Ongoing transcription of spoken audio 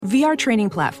VR training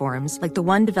platforms, like the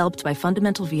one developed by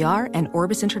Fundamental VR and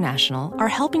Orbis International, are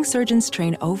helping surgeons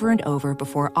train over and over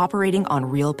before operating on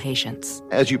real patients.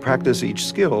 As you practice each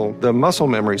skill, the muscle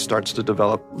memory starts to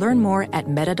develop. Learn more at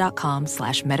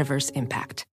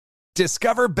meta.com/metaverseimpact.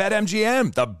 Discover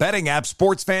BetMGM, the betting app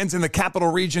sports fans in the capital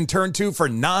region turn to for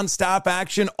nonstop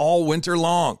action all winter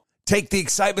long. Take the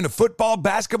excitement of football,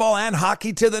 basketball, and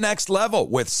hockey to the next level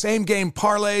with same-game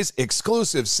parlays,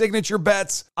 exclusive signature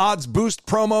bets, odds boost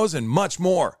promos, and much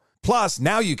more. Plus,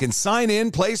 now you can sign in,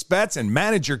 place bets, and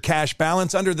manage your cash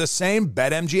balance under the same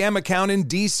BetMGM account in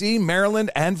D.C.,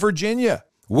 Maryland, and Virginia.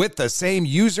 With the same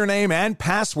username and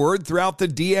password throughout the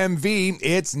DMV,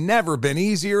 it's never been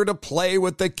easier to play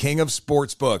with the king of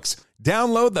sportsbooks.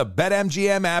 Download the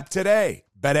BetMGM app today.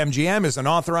 BetMGM is an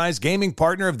authorized gaming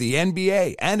partner of the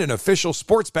NBA and an official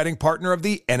sports betting partner of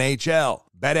the NHL.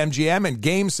 BetMGM and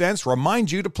GameSense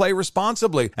remind you to play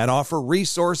responsibly and offer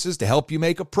resources to help you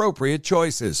make appropriate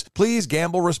choices. Please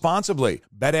gamble responsibly.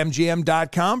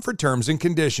 BetMGM.com for terms and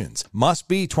conditions. Must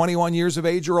be 21 years of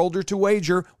age or older to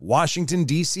wager. Washington,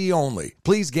 D.C. only.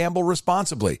 Please gamble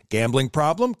responsibly. Gambling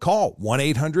problem? Call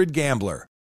 1-800-GAMBLER.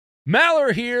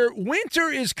 Maller here.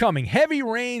 Winter is coming. Heavy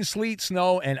rain, sleet,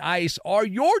 snow, and ice. Are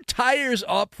your tires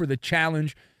up for the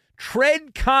challenge?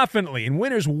 Tread confidently in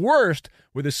winter's worst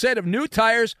with a set of new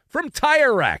tires from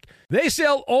Tire Rack. They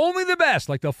sell only the best,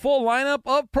 like the full lineup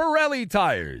of Pirelli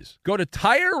tires. Go to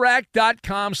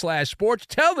TireRack.com/sports.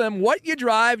 Tell them what you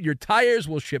drive. Your tires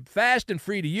will ship fast and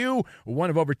free to you. One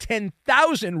of over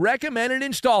 10,000 recommended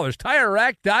installers.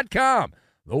 TireRack.com.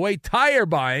 The way tire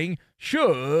buying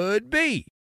should be.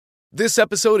 This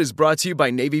episode is brought to you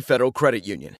by Navy Federal Credit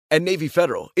Union. At Navy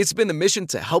Federal, it's been the mission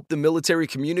to help the military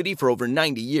community for over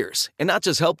 90 years. And not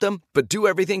just help them, but do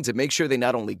everything to make sure they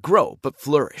not only grow, but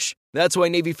flourish. That's why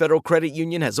Navy Federal Credit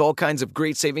Union has all kinds of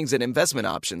great savings and investment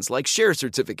options like share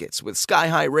certificates with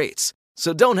sky-high rates.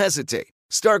 So don't hesitate.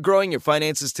 Start growing your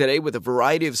finances today with a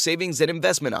variety of savings and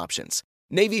investment options.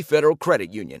 Navy Federal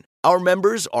Credit Union. Our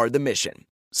members are the mission.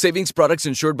 Savings products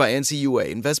insured by NCUA.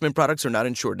 Investment products are not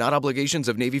insured, not obligations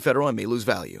of Navy Federal and may lose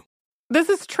value. This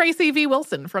is Tracy V.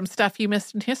 Wilson from Stuff You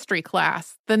Missed in History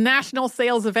class. The national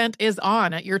sales event is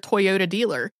on at your Toyota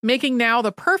dealer, making now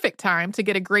the perfect time to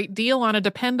get a great deal on a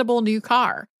dependable new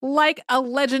car. Like a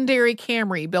legendary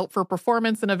Camry built for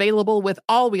performance and available with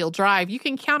all-wheel drive, you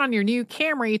can count on your new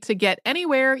Camry to get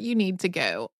anywhere you need to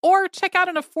go. Or check out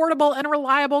an affordable and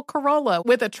reliable Corolla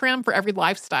with a trim for every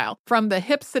lifestyle. From the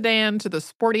hip sedan to the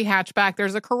sporty hatchback,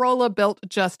 there's a Corolla built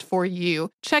just for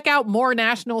you. Check out more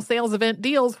national sales event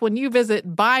deals when you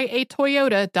visit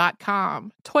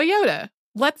buyatoyota.com. Toyota,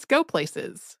 let's go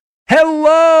places.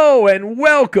 Hello and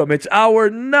welcome. It's our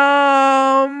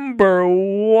number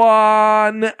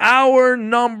one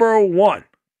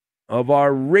of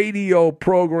our radio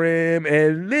program.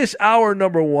 And this hour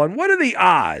number one, what are the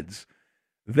odds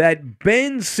that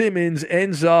Ben Simmons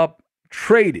ends up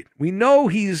traded? We know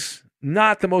he's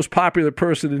not the most popular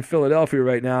person in Philadelphia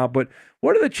right now, but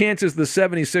what are the chances the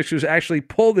 76ers actually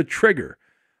pull the trigger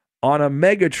on a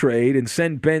mega trade and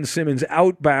send Ben Simmons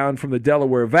outbound from the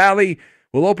Delaware Valley?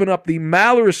 We'll open up the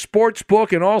Maller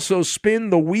Sportsbook and also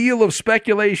spin the wheel of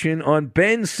speculation on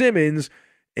Ben Simmons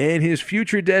and his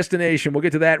future destination. We'll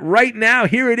get to that right now.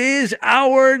 Here it is,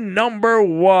 our number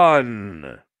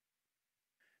one.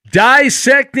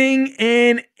 Dissecting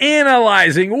and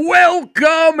analyzing.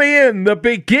 Welcome in the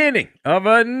beginning of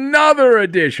another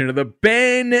edition of the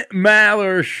Ben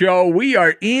Maller Show. We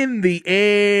are in the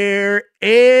air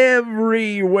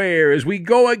everywhere as we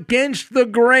go against the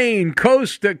grain,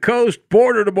 coast to coast,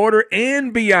 border to border,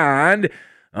 and beyond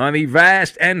on the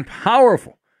vast and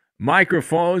powerful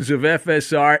microphones of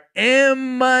FSR,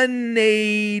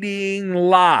 emanating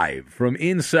live from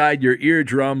inside your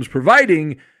eardrums,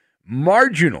 providing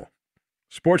marginal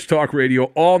sports talk radio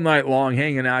all night long,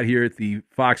 hanging out here at the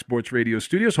Fox Sports Radio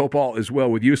studios. Hope all is well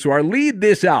with you. So our lead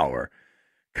this hour,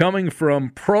 coming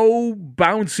from Pro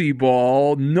Bouncy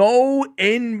Ball, no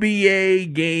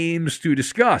NBA games to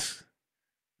discuss.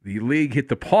 The league hit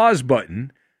the pause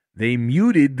button. They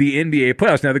muted the NBA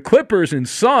playoffs. Now the Clippers and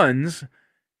Suns,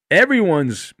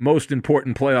 everyone's most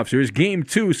important playoff series, Game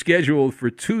 2 scheduled for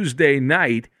Tuesday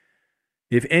night.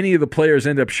 If any of the players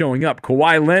end up showing up,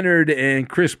 Kawhi Leonard and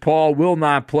Chris Paul will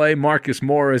not play. Marcus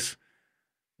Morris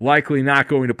likely not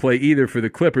going to play either for the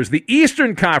Clippers. The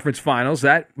Eastern Conference Finals,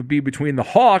 that would be between the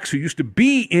Hawks, who used to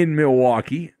be in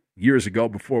Milwaukee years ago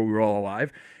before we were all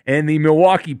alive, and the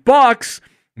Milwaukee Bucks.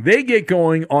 They get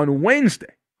going on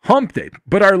Wednesday, hump day.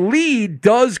 But our lead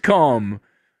does come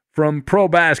from pro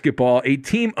basketball, a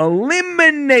team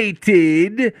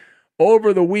eliminated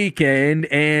over the weekend,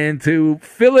 and to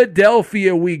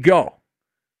Philadelphia we go.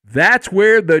 That's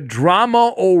where the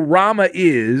drama-o-rama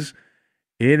is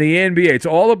in the NBA. It's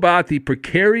all about the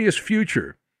precarious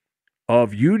future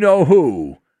of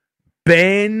you-know-who,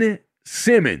 Ben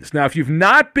Simmons. Now, if you've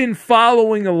not been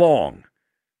following along,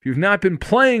 if you've not been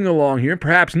playing along here,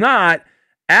 perhaps not,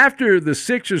 after the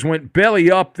Sixers went belly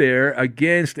up there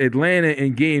against Atlanta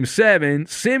in Game 7,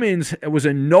 Simmons was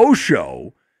a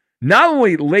no-show. Not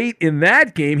only late in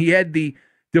that game, he had the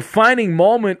defining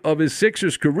moment of his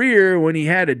Sixers career when he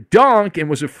had a dunk and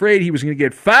was afraid he was going to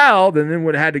get fouled and then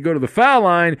would have had to go to the foul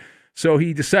line, so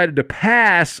he decided to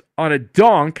pass on a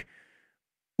dunk.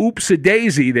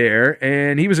 Oops-a-daisy there,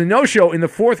 and he was a no-show in the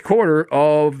fourth quarter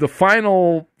of the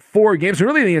final 4 games, and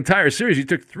really the entire series. He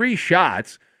took 3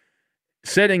 shots,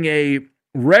 setting a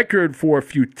record for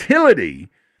futility.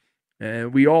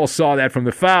 We all saw that from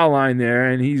the foul line there,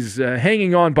 and he's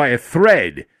hanging on by a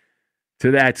thread to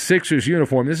that Sixers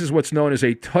uniform. This is what's known as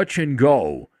a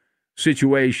touch-and-go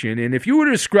situation. And if you were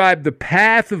to describe the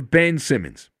path of Ben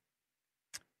Simmons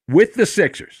with the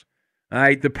Sixers, all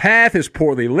right, the path is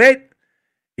poorly lit,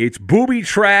 it's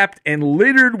booby-trapped and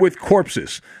littered with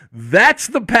corpses. That's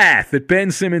the path that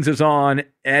Ben Simmons is on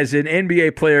as an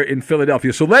NBA player in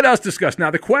Philadelphia. So let us discuss.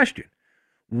 Now the question,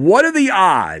 what are the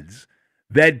odds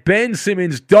that Ben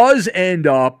Simmons does end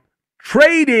up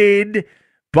traded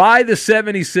by the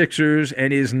 76ers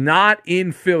and is not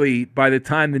in Philly by the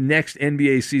time the next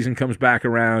NBA season comes back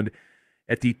around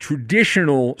at the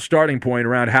traditional starting point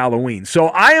around Halloween? So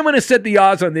I am going to set the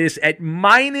odds on this at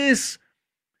minus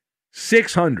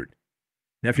 600.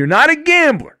 Now, if you're not a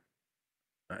gambler,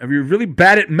 if you're really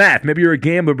bad at math, maybe you're a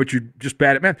gambler, but you're just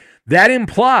bad at math, that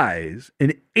implies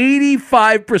an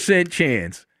 85%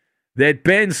 chance that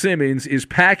Ben Simmons is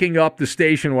packing up the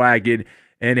station wagon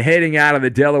and heading out of the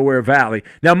Delaware Valley.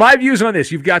 Now, my views on this,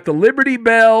 you've got the Liberty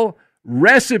Bell,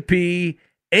 Recipe,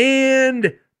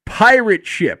 and Pirate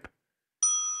Ship.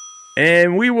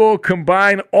 And we will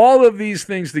combine all of these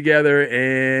things together,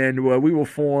 and we will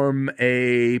form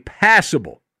a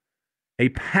passable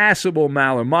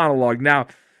Maller monologue. Now,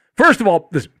 first of all,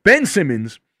 this Ben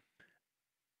Simmons,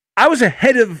 I was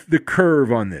ahead of the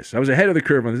curve on this.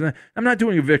 I'm not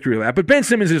doing a victory lap, but Ben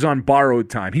Simmons is on borrowed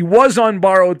time. He was on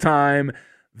borrowed time.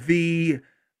 The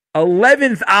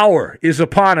 11th hour is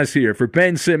upon us here for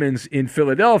Ben Simmons in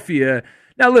Philadelphia.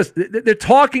 Now, listen, they're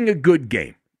talking a good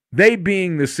game. They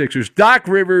being the Sixers. Doc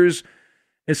Rivers,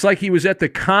 it's like he was at the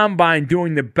combine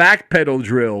doing the backpedal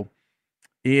drill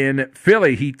in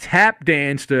Philly. He tap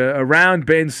danced around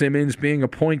Ben Simmons being a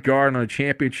point guard on a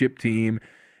championship team.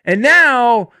 And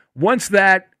now, once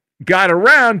that got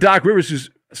around, Doc Rivers is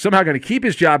somehow going to keep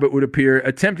his job, it would appear,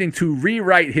 attempting to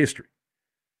rewrite history.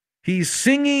 He's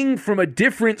singing from a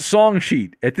different song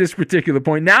sheet at this particular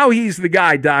point. Now he's the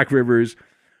guy, Doc Rivers,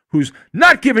 who's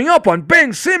not giving up on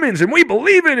Ben Simmons, and we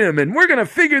believe in him, and we're going to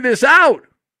figure this out.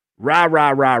 Rah, rah,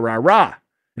 rah, rah, rah.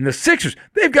 And the Sixers,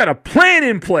 they've got a plan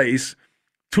in place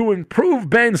to improve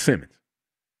Ben Simmons.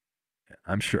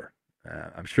 I'm sure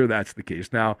that's the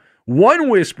case. Now, one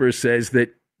whisper says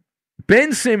that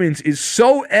Ben Simmons is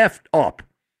so effed up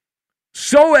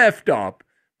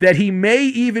that he may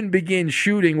even begin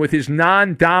shooting with his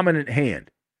non-dominant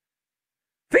hand.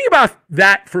 Think about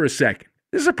that for a second.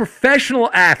 This is a professional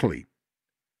athlete,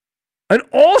 an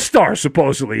all-star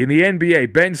supposedly in the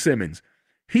NBA, Ben Simmons.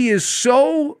 He is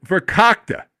so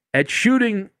verkakta at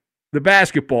shooting the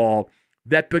basketball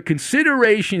that the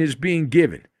consideration is being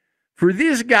given for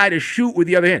this guy to shoot with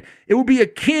the other hand. It would be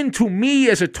akin to me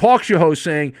as a talk show host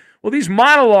saying, well, these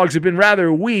monologues have been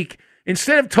rather weak.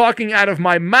 Instead of talking out of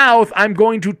my mouth, I'm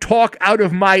going to talk out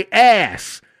of my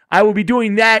ass. I will be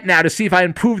doing that now to see if I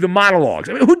improve the monologues.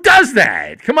 I mean, who does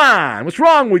that? Come on, what's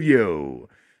wrong with you?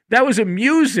 That was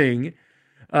amusing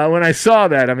when I saw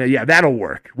that. I mean, yeah, that'll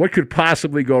work. What could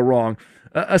possibly go wrong?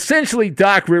 Essentially,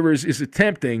 Doc Rivers is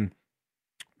attempting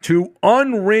to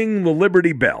unring the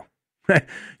Liberty Bell.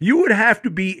 You would have to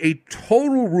be a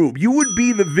total rube. You would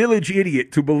be the village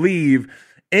idiot to believe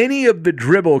any of the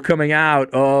dribble coming out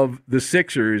of the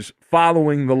Sixers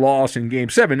following the loss in Game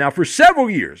 7. Now, for several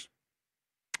years,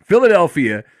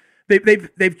 Philadelphia,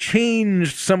 they've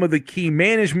changed some of the key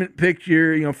management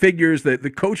figures that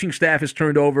the coaching staff has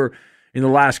turned over in the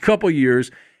last couple of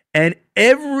years, and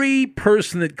every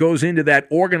person that goes into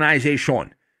that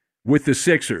organization with the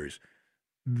Sixers,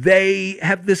 they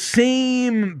have the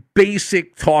same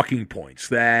basic talking points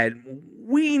that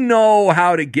we know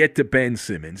how to get to Ben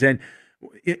Simmons. And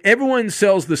everyone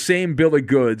sells the same bill of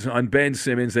goods on Ben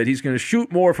Simmons, that he's going to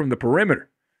shoot more from the perimeter.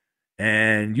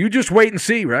 And you just wait and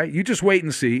see, right? You just wait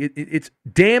and see. It's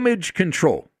damage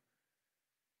control.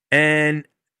 And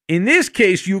in this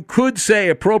case, you could say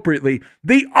appropriately,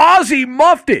 the Aussie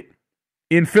muffed it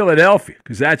in Philadelphia,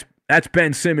 because that's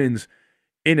Ben Simmons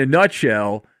in a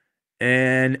nutshell.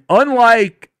 And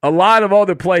unlike a lot of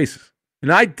other places,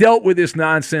 and I dealt with this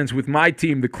nonsense with my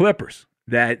team, the Clippers,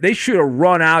 that they should have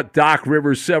run out Doc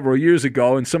Rivers several years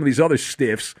ago and some of these other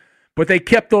stiffs, but they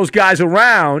kept those guys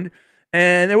around,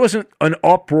 and there wasn't an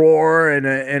uproar and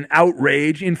an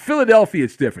outrage. In Philadelphia,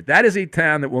 it's different. That is a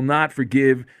town that will not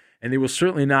forgive, and they will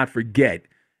certainly not forget.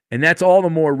 And that's all the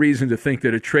more reason to think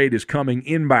that a trade is coming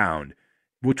inbound,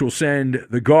 which will send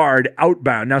the guard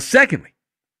outbound. Now, secondly,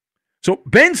 so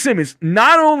Ben Simmons,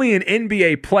 not only an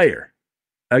NBA player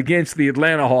against the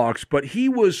Atlanta Hawks, but he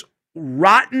was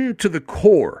rotten to the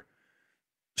core.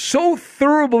 So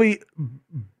thoroughly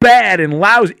bad and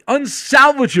lousy,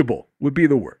 unsalvageable would be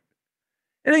the word.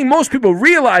 I think most people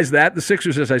realize that. The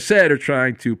Sixers, as I said, are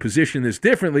trying to position this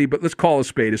differently, but let's call a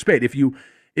spade a spade. If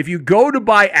you go to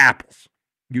buy apples,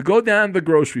 you go down to the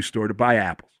grocery store to buy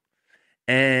apples,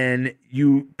 and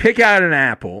you pick out an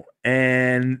apple,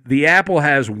 and the apple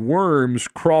has worms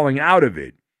crawling out of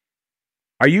it,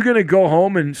 are you going to go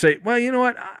home and say, well, you know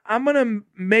what, I'm going to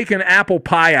make an apple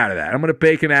pie out of that. I'm going to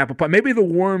bake an apple pie. Maybe the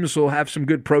worms will have some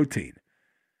good protein.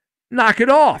 Knock it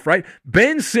off, right?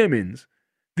 Ben Simmons,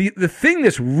 the thing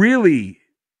that's really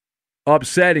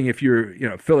upsetting if you're,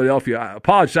 Philadelphia, I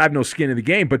apologize, I have no skin in the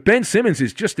game, but Ben Simmons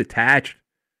is just attached.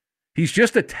 He's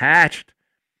just attached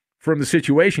from the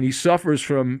situation. He suffers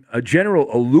from a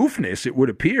general aloofness, it would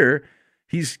appear.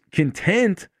 He's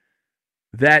content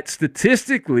that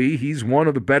statistically he's one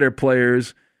of the better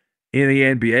players in the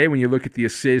NBA when you look at the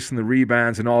assists and the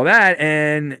rebounds and all that,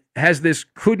 and has this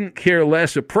couldn't care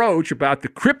less approach about the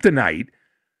kryptonite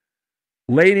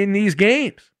late in these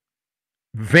games.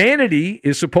 Vanity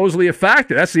is supposedly a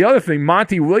factor. That's the other thing.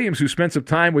 Monty Williams, who spent some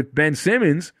time with Ben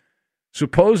Simmons,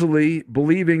 supposedly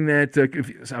believing that,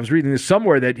 I was reading this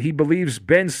somewhere, that he believes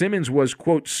Ben Simmons was,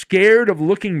 quote, scared of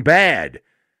looking bad.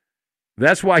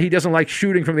 That's why he doesn't like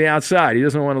shooting from the outside. He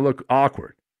doesn't want to look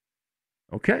awkward.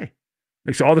 Okay.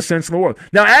 Makes all the sense in the world.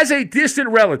 Now, as a distant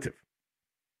relative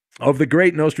of the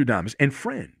great Nostradamus and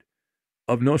friend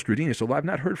of Nostradamus, although I've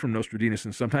not heard from Nostradamus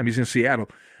in some time, he's in Seattle,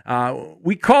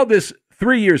 we called this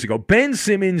 3 years ago. Ben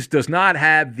Simmons does not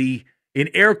have the, in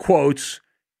air quotes,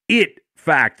 it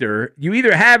factor. You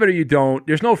either have it or you don't.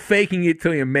 There's no faking it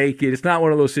till you make it. It's not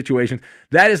one of those situations.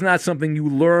 That is not something you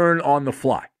learn on the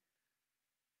fly.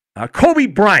 Kobe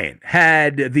Bryant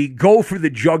had the go for the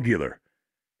jugular.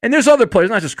 And there's other players,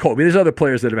 not just Kobe, there's other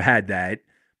players that have had that,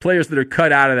 players that are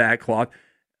cut out of that cloth.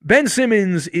 Ben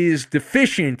Simmons is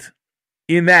deficient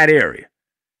in that area.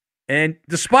 And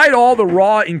despite all the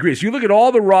raw ingredients, you look at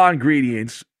all the raw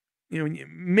ingredients,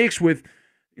 mixed with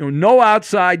no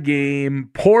outside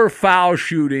game, poor foul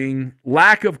shooting,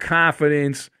 lack of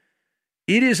confidence.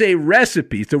 It is a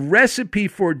recipe. It's a recipe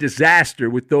for disaster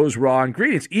with those raw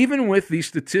ingredients, even with the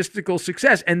statistical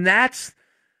success. And that's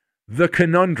the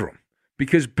conundrum,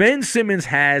 because Ben Simmons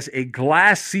has a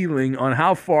glass ceiling on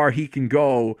how far he can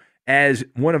go as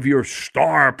one of your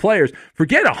star players.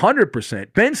 Forget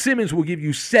 100%. Ben Simmons will give you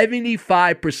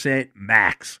 75%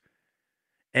 max.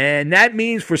 And that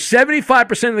means for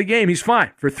 75% of the game, he's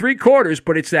fine. For 3 quarters,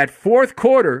 but it's that fourth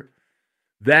quarter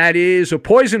that is a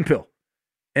poison pill.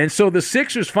 And so the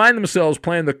Sixers find themselves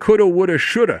playing the coulda, woulda,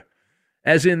 shoulda.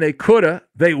 As in they coulda,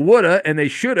 they woulda, and they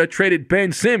shoulda traded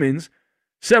Ben Simmons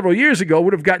several years ago,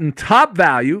 would have gotten top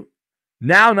value.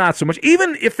 Now not so much.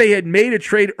 Even if they had made a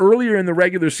trade earlier in the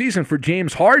regular season for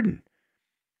James Harden.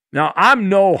 Now, I'm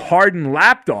no Harden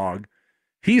lapdog.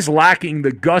 He's lacking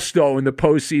the gusto in the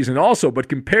postseason also. But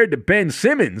compared to Ben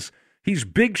Simmons, he's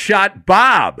big shot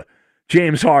Bob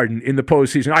James Harden in the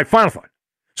postseason. All right, final thought.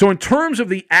 So in terms of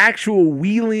the actual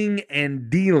wheeling and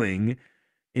dealing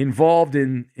involved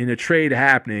in a trade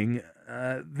happening,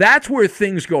 that's where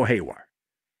things go haywire.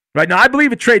 Right now, I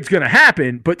believe a trade's going to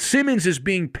happen, but Simmons is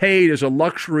being paid as a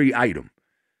luxury item.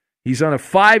 He's on a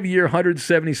 5-year,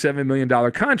 $177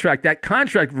 million contract. That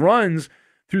contract runs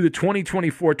through the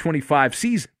 2024-25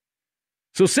 season.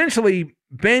 So essentially,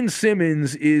 Ben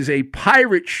Simmons is a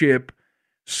pirate ship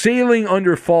sailing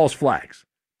under false flags,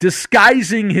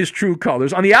 disguising his true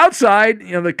colors. On the outside,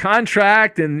 the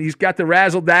contract, and he's got the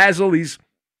razzle-dazzle. He's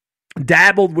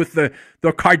dabbled with the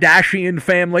Kardashian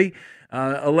family.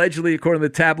 Allegedly, according to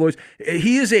the tabloids,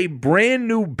 he is a brand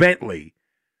new Bentley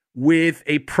with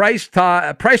a price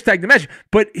tag to match.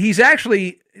 But he's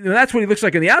actually, that's what he looks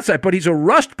like on the outside, but he's a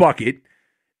rust bucket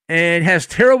and has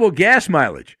terrible gas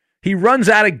mileage. He runs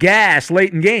out of gas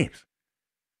late in games.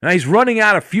 Now he's running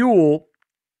out of fuel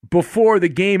before the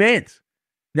game ends.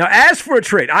 Now, as for a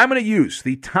trade, I'm going to use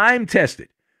the time-tested,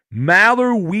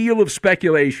 Maller wheel of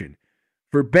speculation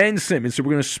for Ben Simmons. So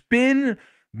we're going to spin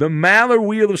the Maller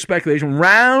wheel of speculation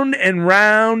round and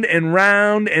round and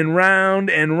round and round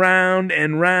and round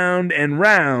and round and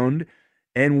round.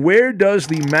 And where does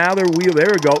the Maller wheel, there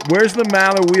we go. Where's the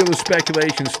Maller wheel of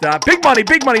speculation stop? Big money,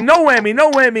 no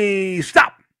whammy,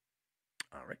 stop.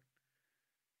 All right.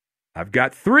 I've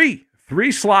got three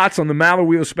slots on the Maller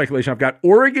wheel of speculation. I've got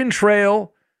Oregon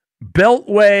Trail,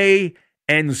 Beltway,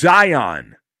 and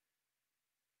Zion.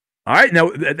 All right, now,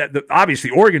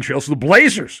 obviously, Oregon Trail, so the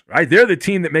Blazers, right? They're the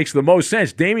team that makes the most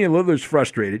sense. Damian Lillard's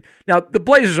frustrated. Now, the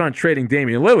Blazers aren't trading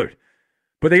Damian Lillard,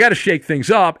 but they got to shake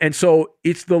things up, and so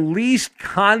it's the least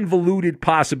convoluted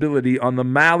possibility on the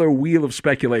Maller wheel of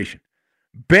speculation.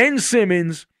 Ben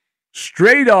Simmons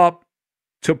straight up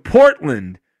to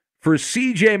Portland for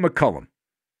C.J. McCollum.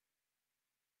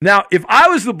 Now, if I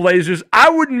was the Blazers, I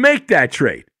wouldn't make that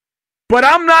trade. But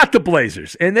I'm not the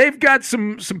Blazers, and they've got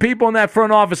some people in that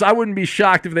front office. I wouldn't be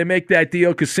shocked if they make that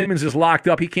deal because Simmons is locked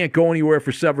up. He can't go anywhere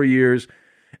for several years.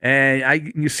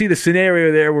 And you see the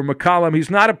scenario there where McCollum, he's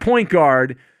not a point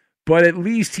guard, but at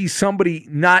least he's somebody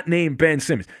not named Ben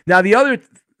Simmons. Now, the other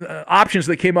options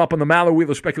that came up on the Maller wheel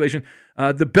of speculation,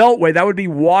 the Beltway, that would be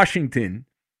Washington,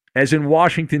 as in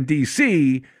Washington,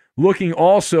 D.C., looking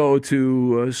also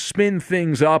to spin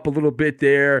things up a little bit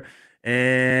there.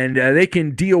 And they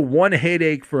can deal one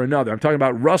headache for another. I'm talking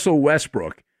about Russell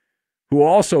Westbrook, who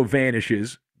also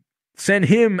vanishes. Send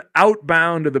him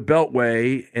outbound to the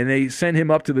Beltway, and they send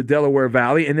him up to the Delaware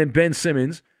Valley. And then Ben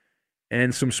Simmons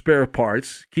and some spare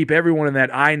parts. Keep everyone in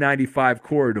that I-95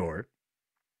 corridor.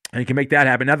 And you can make that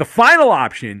happen. Now, the final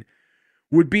option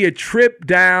would be a trip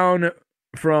down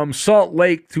from Salt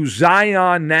Lake to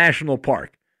Zion National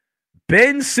Park.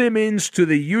 Ben Simmons to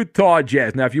the Utah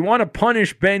Jazz. Now, if you want to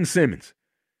punish Ben Simmons,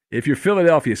 if you're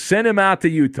Philadelphia, send him out to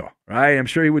Utah, right? I'm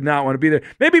sure he would not want to be there.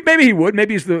 Maybe he would.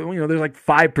 Maybe he's there's like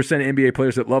 5% of NBA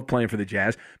players that love playing for the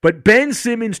Jazz. But Ben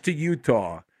Simmons to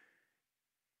Utah,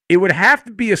 it would have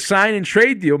to be a sign and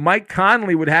trade deal. Mike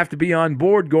Conley would have to be on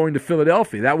board going to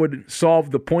Philadelphia. That would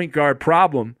solve the point guard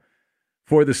problem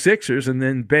for the Sixers, and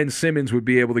then Ben Simmons would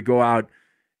be able to go out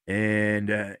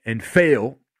and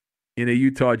fail in a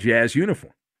Utah Jazz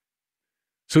uniform.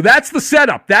 So that's the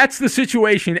setup. That's the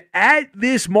situation at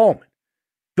this moment.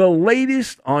 The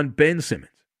latest on Ben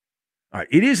Simmons. All right,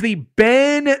 it is the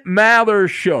Ben Maller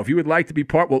Show. If you would like to be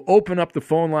part, we'll open up the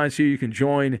phone lines here. You can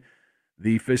join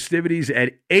the festivities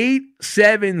at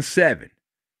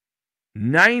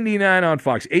 877-99 on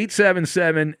Fox.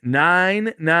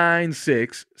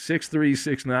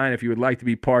 877-996-6369 if you would like to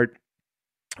be part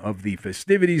of the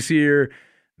festivities here.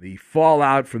 The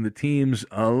fallout from the teams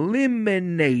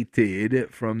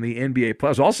eliminated from the NBA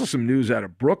Plus. Also some news out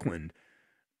of Brooklyn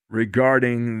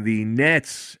regarding the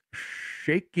Nets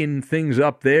shaking things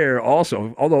up there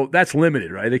also, although that's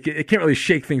limited, right? It can't really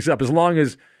shake things up as long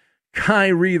as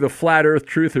Kyrie, the flat earth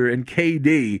truther, and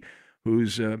KD,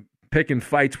 who's picking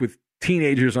fights with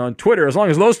teenagers on Twitter, as long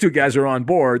as those two guys are on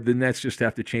board, the Nets just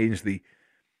have to change the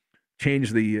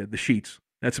sheets.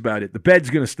 That's about it. The bed's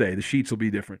going to stay. The sheets will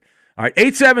be different. All right,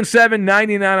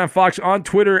 877-99 on Fox, on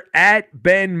Twitter, at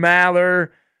Ben Maller.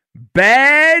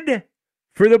 Bad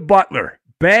for the Butler.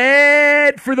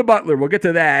 Bad for the Butler. We'll get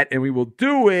to that, and we will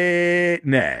do it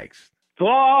next.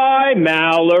 Fly,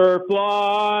 Maller,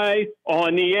 fly,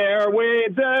 on the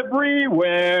airwaves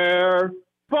everywhere.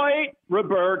 Fight,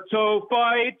 Roberto,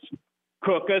 fight.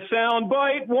 Cook a sound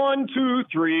bite, 1, 2,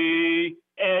 3.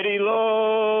 Eddie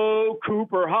Low,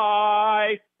 Cooper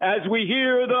High, as we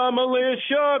hear the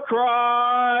militia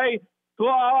cry.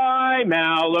 Fly,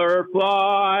 Maller,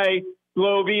 fly,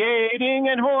 bloviating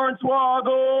and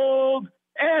hornswoggled.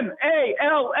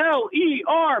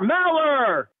 M-A-L-L-E-R,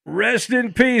 Maller. Rest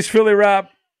in peace, Philly Rob.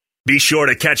 Be sure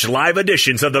to catch live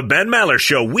editions of the Ben Maller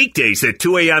Show weekdays at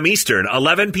 2 a.m. Eastern,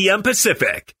 11 p.m.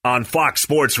 Pacific on Fox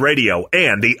Sports Radio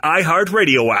and the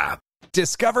iHeartRadio app.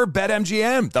 Discover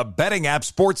BetMGM, the betting app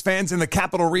sports fans in the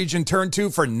capital region turn to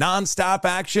for nonstop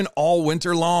action all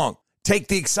winter long. Take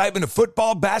the excitement of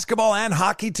football, basketball, and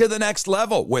hockey to the next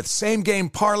level with same-game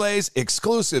parlays,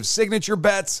 exclusive signature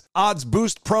bets, odds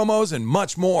boost promos, and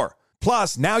much more.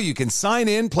 Plus, now you can sign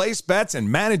in, place bets, and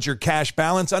manage your cash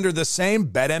balance under the same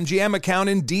BetMGM account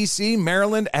in D.C.,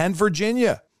 Maryland, and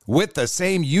Virginia. With the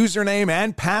same username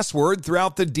and password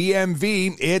throughout the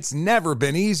DMV, it's never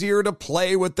been easier to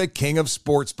play with the king of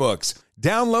sportsbooks.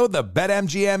 Download the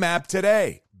BetMGM app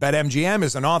today. BetMGM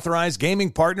is an authorized gaming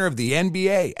partner of the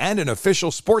NBA and an official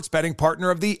sports betting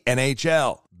partner of the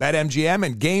NHL. BetMGM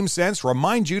and GameSense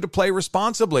remind you to play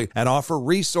responsibly and offer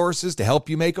resources to help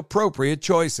you make appropriate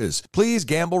choices. Please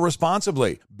gamble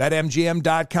responsibly.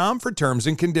 BetMGM.com for terms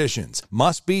and conditions.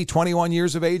 Must be 21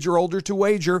 years of age or older to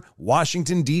wager.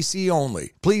 Washington, D.C.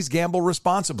 only. Please gamble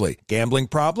responsibly. Gambling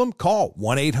problem? Call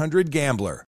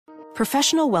 1-800-GAMBLER.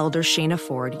 Professional welder Shayna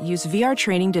Ford used VR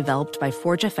training developed by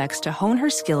ForgeFX to hone her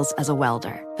skills as a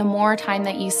welder. The more time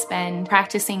that you spend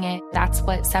practicing it, that's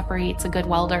what separates a good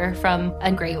welder from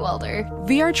a great welder.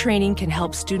 VR training can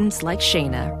help students like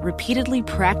Shayna repeatedly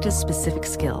practice specific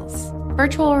skills.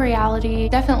 Virtual reality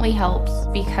definitely helps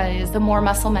because the more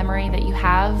muscle memory that you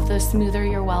have, the smoother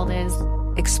your weld is.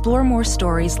 Explore more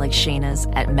stories like Shayna's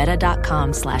at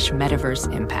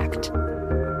meta.com/metaverseimpact.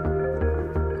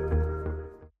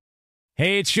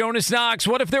 Hey, it's Jonas Knox.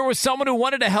 What if there was someone who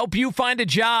wanted to help you find a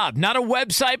job? Not a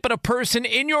website, but a person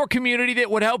in your community that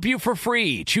would help you for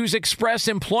free. Choose Express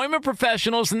Employment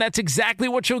Professionals, and that's exactly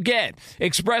what you'll get.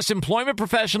 Express Employment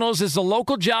Professionals is the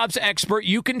local jobs expert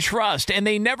you can trust, and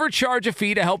they never charge a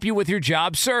fee to help you with your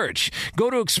job search. Go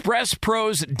to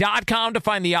expresspros.com to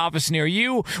find the office near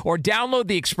you, or download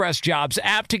the Express Jobs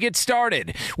app to get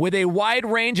started. With a wide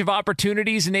range of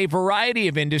opportunities in a variety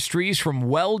of industries, from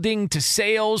welding to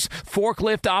sales,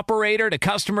 forklift operator to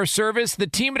customer service, the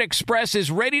team at Express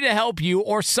is ready to help you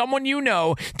or someone you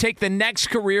know take the next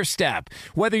career step.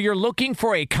 Whether you're looking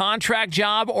for a contract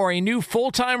job or a new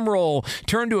full-time role,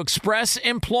 turn to Express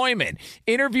Employment.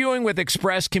 Interviewing with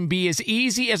Express can be as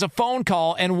easy as a phone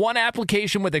call, and one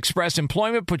application with Express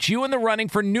Employment puts you in the running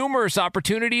for numerous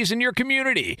opportunities in your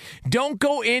community. Don't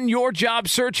go in your job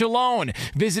search alone.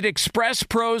 Visit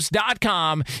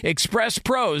expresspros.com,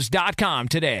 expresspros.com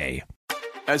today.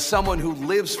 As someone who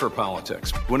lives for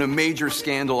politics, when a major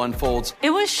scandal unfolds,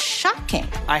 it was shocking.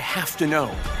 I have to know,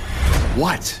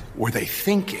 what were they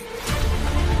thinking?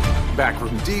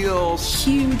 Backroom deals,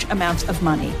 huge amounts of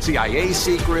money, CIA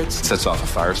secrets, Sets off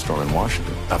a firestorm in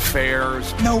Washington.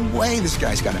 affairs, No way this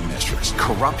guy's got a mistress.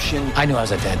 corruption. I knew I was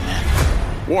a dead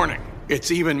man. Warning, it's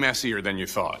even messier than you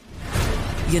thought.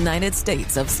 United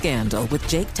States of Scandal with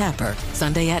Jake Tapper,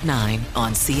 Sunday at 9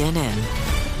 on CNN.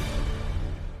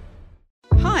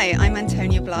 Hi, I'm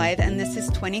Antonia Blythe, and this is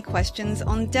 20 Questions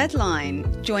on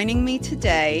Deadline. Joining me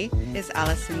today is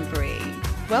Alison Brie.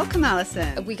 Welcome,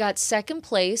 Alison. We got second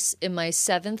place in my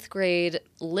 7th grade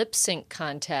lip sync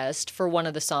contest for one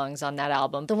of the songs on that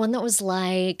album. The one that was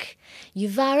like,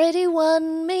 "You've already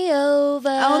won me over."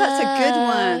 Oh, that's a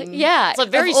good one. Yeah. It's like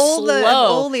very slow. Of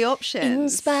all the options. In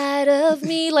spite of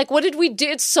me. Like, what did we do?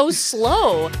 It's so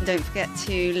slow. Don't forget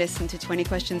to listen to 20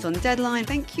 Questions on Deadline.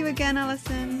 Thank you again,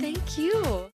 Alison. Thank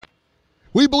you.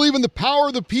 We believe in the power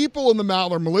of the people in the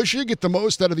Maller Militia. Get the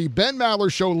most out of the Ben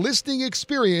Maller Show listening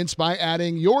experience by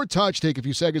adding your touch. Take a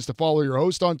few seconds to follow your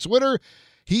host on Twitter.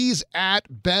 He's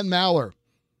at Ben Maller.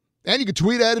 And you can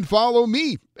tweet at and follow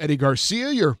me, Eddie Garcia,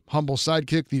 your humble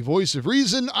sidekick, the voice of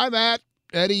reason. I'm at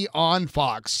Eddie on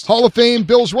Fox. Hall of Fame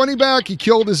Bills running back. He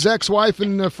killed his ex-wife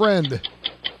and a friend.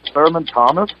 Thurman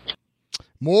Thomas.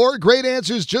 More great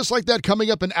answers just like that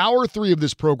coming up in hour 3 of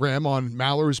this program on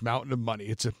Maller's Mountain of Money.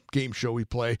 It's a game show we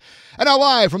play. And now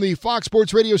live from the Fox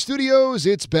Sports Radio studios,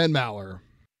 it's Ben Maller.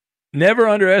 Never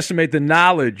underestimate the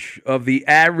knowledge of the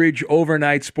average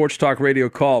overnight sports talk radio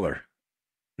caller.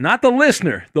 Not the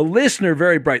listener. The listener,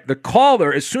 very bright. The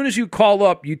caller, as soon as you call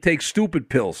up, you take stupid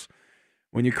pills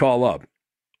when you call up.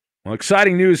 Well,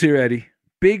 exciting news here, Eddie.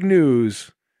 Big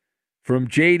news from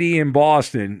JD in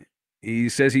Boston. He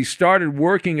says he started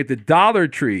working at the Dollar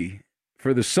Tree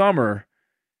for the summer,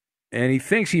 and he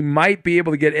thinks he might be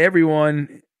able to get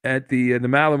everyone at the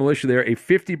Maller Militia there a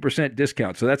 50%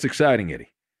 discount. So that's exciting, Eddie.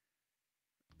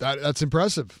 That's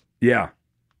impressive. Yeah.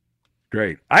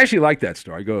 Great. I actually like that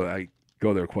store. I go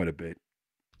there quite a bit.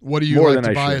 What do you like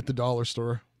to buy at the dollar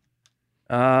store?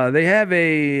 They have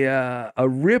a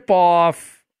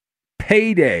rip-off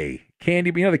Payday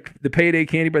candy. You know the Payday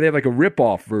candy bar? They have like a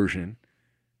rip-off version,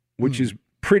 which is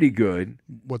pretty good.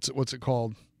 What's it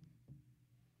called?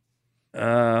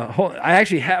 Hold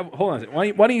on.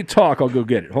 Why don't you talk? I'll go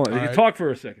get it. Hold on. You talk for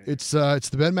a second. It's the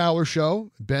Ben Maller Show.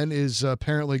 Ben is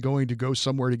apparently going to go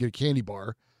somewhere to get a candy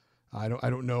bar. I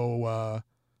don't know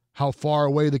how far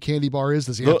away the candy bar is.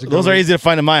 Does he have to go? Those are easy to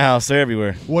find in my house. They're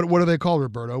everywhere. What are they called,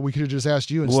 Roberto? We could have just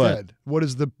asked you instead. What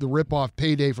is the rip-off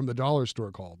Payday from the dollar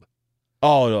store called?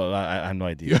 Oh, no, I have no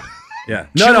idea. Yeah.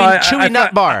 Chewy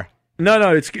nut bar.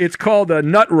 No, it's called a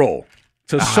nut roll.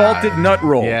 It's a salted nut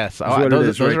roll. Yes,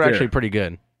 those are actually pretty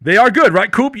good. They are good,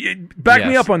 right, Coop? Back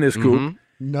me up on this, Coop.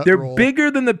 Mm-hmm. They're bigger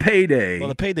than the Payday. Well,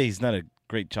 the Payday's not a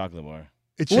great chocolate bar.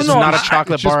 It's just not a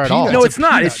chocolate bar at all. No, it's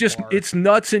not. It's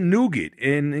nuts and nougat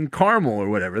and caramel or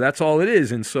whatever. That's all it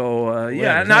is. And so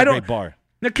and I don't. Bar.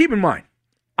 Now keep in mind,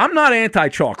 I'm not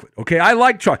anti-chocolate. Okay, I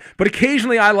like chocolate, but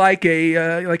occasionally I like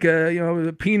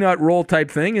a peanut roll type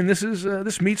thing, and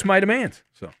this meets my demands.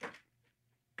 So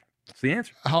that's the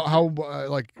answer. How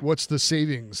what's the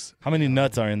savings? How many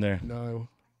nuts are in there? No,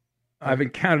 I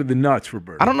haven't counted the nuts,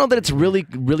 Roberto. I don't know that it's really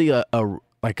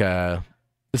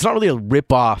it's not really a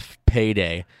rip-off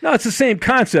payday. No, it's the same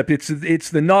concept. It's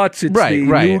the nuts. It's the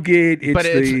nougat.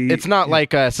 It's not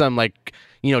like some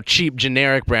cheap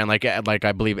generic brand like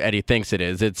I believe Eddie thinks it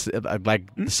is. It's like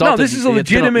salted. No, this is a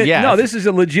legitimate. No, this is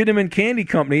a legitimate candy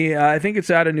company. I think it's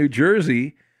out of New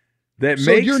Jersey. That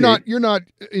so makes you're not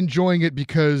enjoying it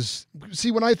because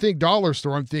when I think dollar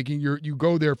store, I'm thinking you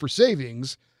go there for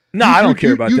savings. No, I don't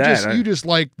care about that. You just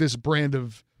like this brand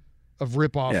of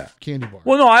rip-off candy bar.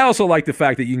 Well, no, I also like the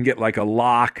fact that you can get like a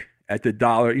lock at the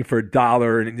dollar for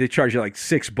 $1, and they charge you like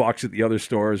 $6 at the other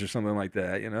stores or something like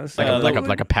that. It's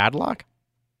like a padlock.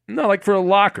 No, like for a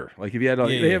locker. Like if you had,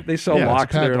 they sell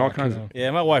locks there and all kinds of.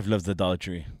 Yeah, my wife loves the Dollar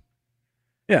Tree.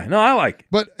 Yeah, no, I like it.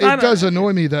 But it does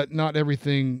annoy me that not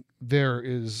everything there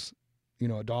is,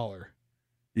 $1.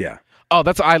 Yeah. Oh,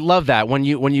 I love that when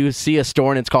you see a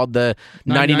store and it's called the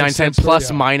 99-cent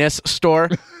plus minus store.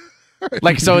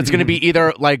 Like, so it's going to be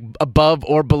either like above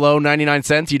or below 99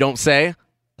 cents. You don't say.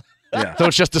 Yeah. So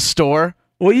it's just a store.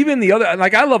 Well, even the other,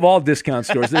 I love all discount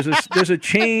stores. There's a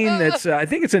chain that's, I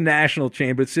think it's a national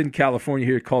chain, but it's in California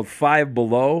here called Five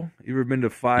Below. You ever been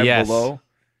to Five Below?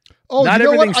 Oh, not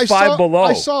everything's Five Below.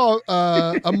 I saw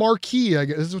a marquee. I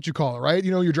guess this is what you call it, right?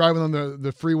 You're driving on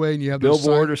the freeway and you have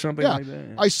billboard or something like that.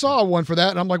 Yeah. I saw one for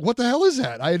that, and I'm like, what the hell is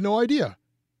that? I had no idea.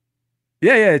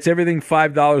 Yeah, it's everything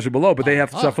 $5 or below, but they have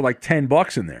stuff for like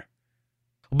 $10 in there.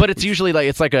 But it's usually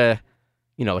like a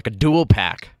dual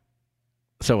pack.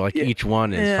 So each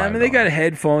one is. Yeah, $5. I mean they got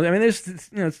headphones. I mean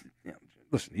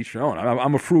listen, each your own.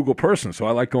 I'm a frugal person, so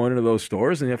I like going into those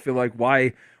stores, and I feel like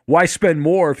why spend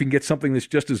more if you can get something that's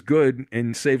just as good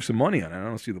and save some money on it? I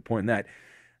don't see the point in that.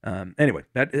 Anyway,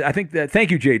 I think that.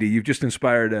 Thank you, JD. You've just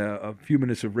inspired a few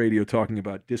minutes of radio talking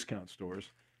about discount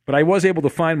stores. But I was able to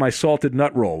find my salted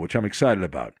nut roll, which I'm excited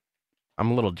about. I'm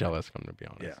a little jealous, I'm going to be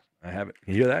honest. Yeah, I have it.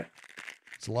 Can you hear that?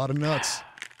 It's a lot of nuts.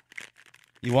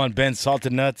 You want Ben's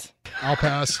salted nuts? I'll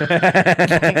pass.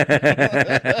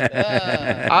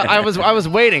 I was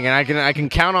waiting, and I can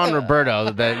count on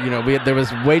Roberto that there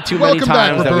was way too many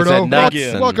times that we said nuts.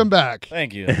 Welcome back.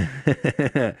 Thank you.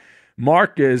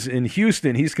 Mark is in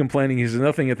Houston. He's complaining. He says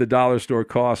nothing at the dollar store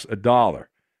costs $1.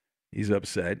 He's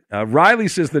upset. Riley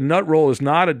says the nut roll is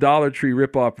not a Dollar Tree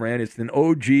ripoff brand. It's an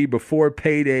OG before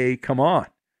payday. Come on.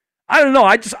 I don't know.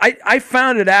 I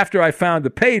found it after I found the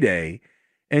payday,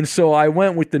 and so I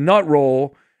went with the nut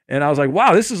roll, and I was like,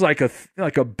 wow, this is like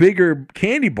a bigger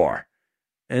candy bar,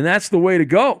 and that's the way to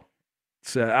go.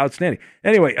 It's outstanding.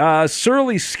 Anyway,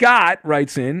 Surly Scott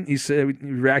writes in. He said,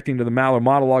 reacting to the Maller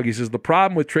monologue, he says the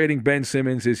problem with trading Ben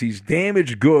Simmons is he's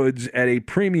damaged goods at a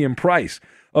premium price.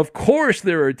 Of course,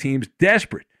 there are teams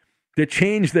desperate to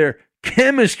change their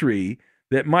chemistry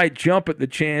that might jump at the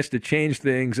chance to change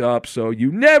things up. So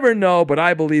you never know, but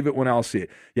I believe it when I'll see it.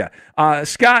 Yeah.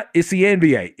 Scott, it's the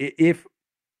NBA. If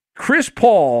Chris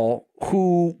Paul,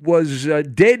 who was a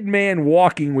dead man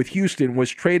walking with Houston, was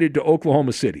traded to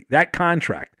Oklahoma City, that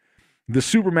contract, the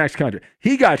Supermax contract,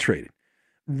 he got traded.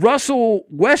 Russell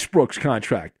Westbrook's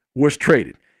contract was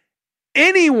traded.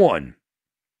 Anyone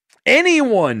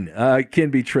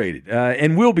can be traded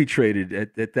and will be traded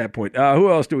at that point.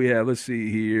 Who else do we have? Let's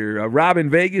see here. Rob in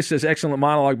Vegas says, excellent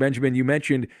monologue, Benjamin. You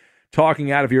mentioned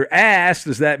talking out of your ass.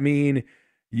 Does that mean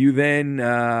you then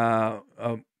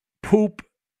poop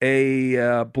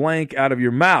a blank out of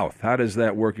your mouth? How does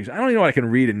that work? I don't even know what I can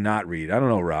read and not read. I don't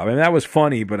know, Rob. I mean, that was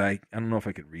funny, but I don't know if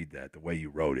I could read that the way you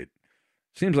wrote it.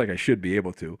 Seems like I should be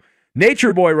able to.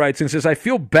 Nature Boy writes and says, I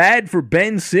feel bad for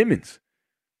Ben Simmons.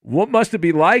 What must it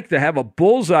be like to have a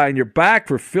bullseye in your back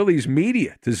for Phillies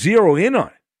media to zero in on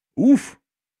it? Oof.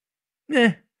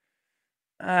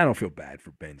 I don't feel bad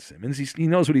for Ben Simmons. He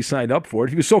knows what he signed up for.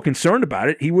 If he was so concerned about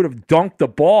it, he would have dunked the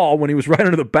ball when he was right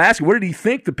under the basket. What did he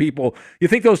think to people? You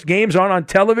think those games aren't on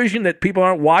television, that people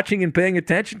aren't watching and paying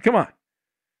attention? Come on.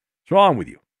 What's wrong with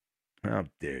you? How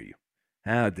dare you?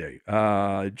 How dare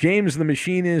you? James the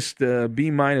Machinist,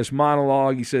 B-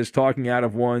 monologue. He says, talking out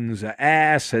of one's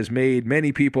ass has made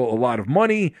many people a lot of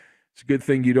money. It's a good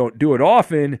thing you don't do it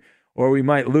often, or we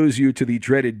might lose you to the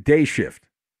dreaded day shift.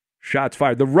 Shots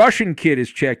fired. The Russian kid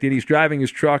is checked in. He's driving his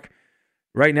truck.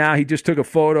 Right now, he just took a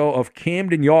photo of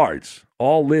Camden Yards,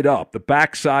 all lit up. The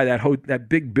backside, that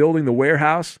big building, the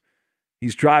warehouse.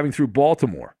 He's driving through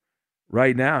Baltimore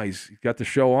right now. He's got the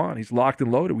show on. He's locked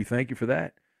and loaded. We thank you for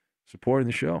that, supporting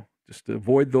the show. Just to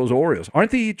avoid those Orioles.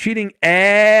 Aren't the cheating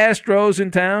Astros in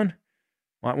town?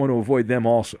 Might want to avoid them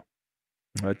also.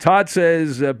 Todd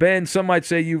says, Ben, some might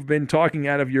say you've been talking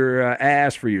out of your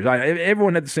ass for years.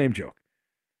 Everyone had the same joke.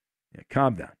 Yeah,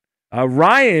 calm down.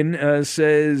 Ryan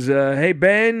says, hey,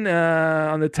 Ben,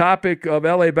 on the topic of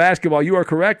L.A. basketball, you are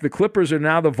correct. The Clippers are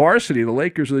now the varsity. The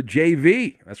Lakers are the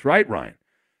JV. That's right, Ryan.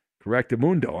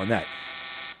 Correctamundo on that.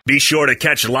 Be sure to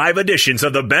catch live editions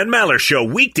of the Ben Maller Show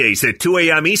weekdays at 2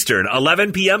 a.m. Eastern,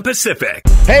 11 p.m. Pacific.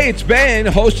 Hey, it's Ben,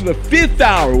 host of the Fifth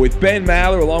Hour with Ben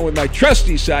Maller, along with my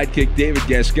trusty sidekick, David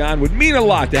Gascon. Would mean a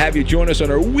lot to have you join us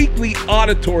on our weekly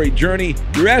auditory journey.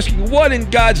 You're asking, what in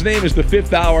God's name is the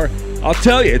Fifth Hour? I'll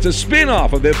tell you, it's a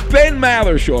spin-off of the Ben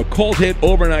Maller Show, a cult hit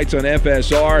overnights on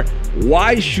FSR.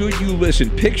 Why should you listen?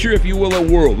 Picture, if you will,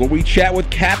 a world where we chat with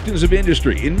captains of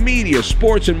industry in media,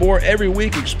 sports, and more every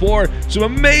week. Explore some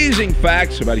amazing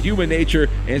facts about human nature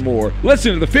and more.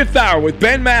 Listen to the Fifth Hour with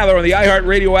Ben Maller on the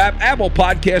iHeartRadio app, Apple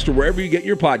Podcast, or wherever you get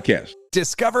your podcasts.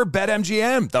 Discover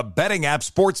BetMGM, the betting app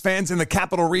sports fans in the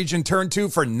capital region turn to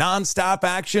for nonstop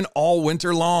action all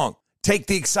winter long. Take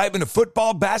the excitement of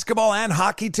football, basketball, and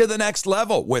hockey to the next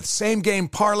level with same-game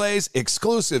parlays,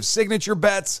 exclusive signature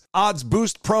bets, odds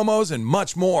boost promos, and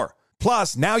much more.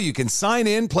 Plus, now you can sign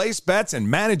in, place bets, and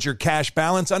manage your cash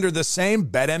balance under the same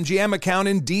BetMGM account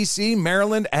in D.C.,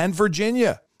 Maryland, and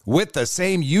Virginia. With the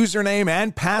same username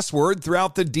and password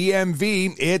throughout the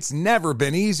DMV, it's never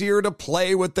been easier to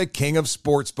play with the king of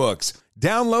sportsbooks.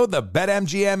 Download the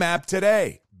BetMGM app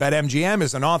today. BetMGM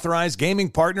is an authorized gaming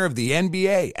partner of the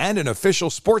NBA and an official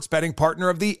sports betting partner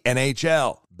of the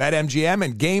NHL. BetMGM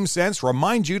and GameSense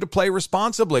remind you to play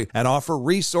responsibly and offer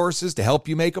resources to help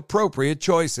you make appropriate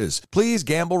choices. Please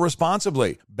gamble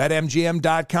responsibly.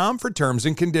 BetMGM.com for terms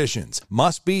and conditions.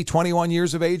 Must be 21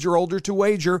 years of age or older to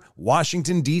wager.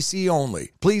 Washington, D.C.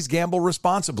 only. Please gamble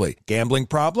responsibly. Gambling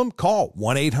problem? Call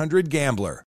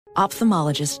 1-800-GAMBLER.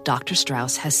 Ophthalmologist Dr.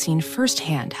 Strauss has seen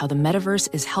firsthand how the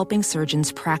metaverse is helping surgeons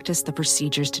practice the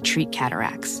procedures to treat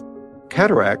cataracts.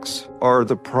 Cataracts are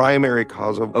the primary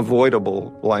cause of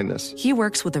avoidable blindness. He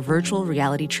works with a virtual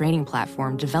reality training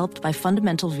platform developed by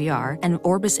Fundamental VR and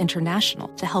Orbis International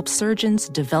to help surgeons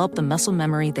develop the muscle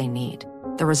memory they need.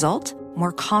 The result?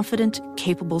 More confident,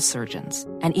 capable surgeons.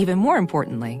 And even more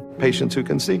importantly, patients who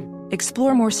can see.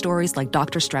 Explore more stories like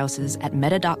Dr. Strauss's at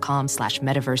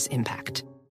meta.com/metaverse impact.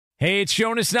 Hey, it's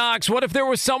Jonas Knox. What if there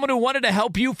was someone who wanted to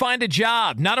help you find a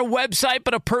job? Not a website,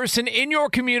 but a person in your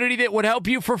community that would help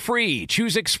you for free.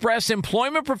 Choose Express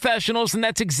Employment Professionals, and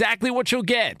that's exactly what you'll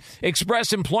get.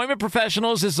 Express Employment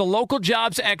Professionals is the local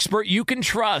jobs expert you can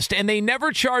trust, and they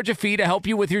never charge a fee to help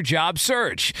you with your job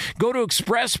search. Go to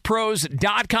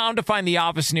expresspros.com to find the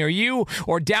office near you,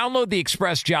 or download the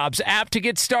Express Jobs app to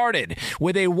get started.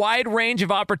 With a wide range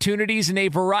of opportunities in a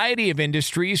variety of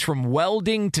industries, from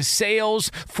welding to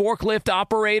sales, forklift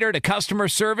operator to customer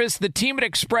service, the team at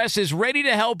Express is ready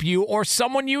to help you or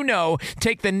someone you know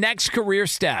take the next career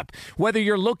step. Whether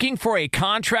you're looking for a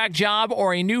contract job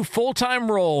or a new full-time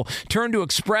role, turn to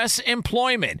Express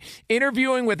Employment.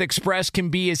 Interviewing with Express can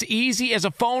be as easy as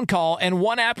a phone call, and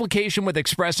one application with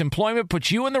Express Employment puts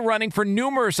you in the running for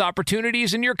numerous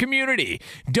opportunities in your community.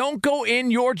 Don't go in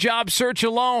your job search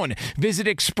alone. Visit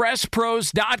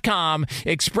expresspros.com,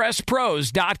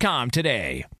 expresspros.com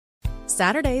today.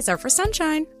 Saturdays are for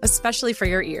sunshine, especially for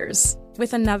your ears.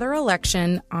 With another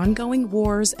election, ongoing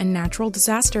wars, and natural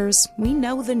disasters, we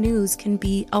know the news can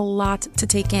be a lot to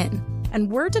take in. And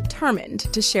we're determined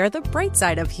to share the bright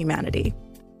side of humanity.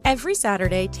 Every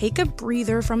Saturday, take a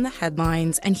breather from the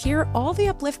headlines and hear all the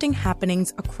uplifting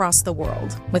happenings across the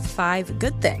world with 5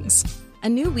 Good Things, a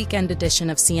new weekend edition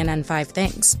of CNN 5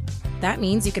 Things. That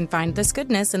means you can find this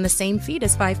goodness in the same feed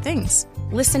as 5 Things.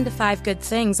 Listen to 5 Good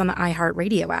Things on the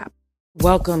iHeartRadio app.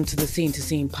 Welcome to the Scene to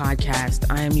Scene podcast.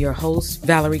 I am your host,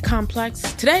 Valerie Complex.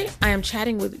 Today, I am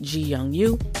chatting with Ji Young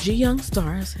Yu. Ji Young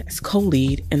stars as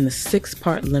co-lead in the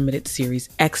 6-part limited series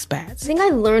Expats. I think I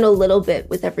learn a little bit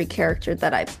with every character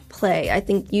that I play. I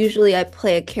think usually I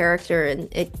play a character and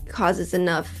it causes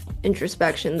enough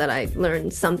introspection that I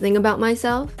learn something about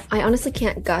myself. I honestly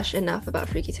can't gush enough about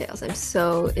Freaky Tales. I'm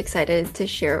so excited to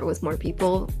share it with more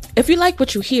people. If you like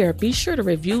what you hear, be sure to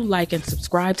review, like, and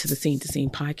subscribe to the Scene to Scene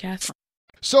podcast.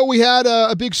 So we had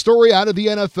a big story out of the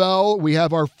NFL. We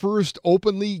have our first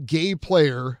openly gay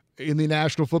player in the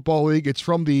National Football League. It's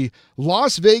from the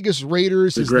Las Vegas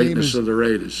Raiders. The greatness of the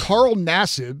Raiders. Carl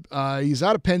Nassib. He's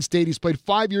out of Penn State. He's played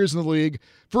 5 years in the league.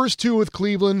 First 2 with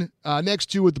Cleveland,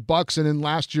 next 2 with the Bucs, and then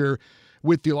last year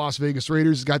with the Las Vegas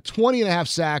Raiders. He's got 20 and a half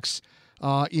sacks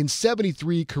in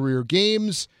 73 career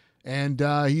games. And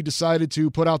he decided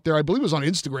to put out there, I believe it was on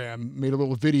Instagram, made a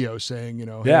little video saying,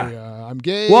 hey, I'm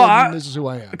gay, and this is who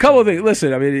I am. A couple of things.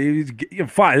 Listen, I mean,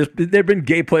 fine. There have been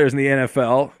gay players in the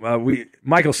NFL.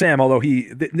 Michael Sam, although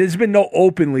there's been no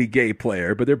openly gay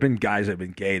player, but there have been guys that have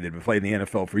been gay that have been playing in the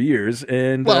NFL for years.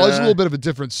 And there's a little bit of a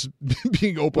difference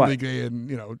being openly gay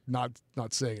and not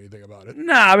saying anything about it.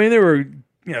 Nah, I mean there were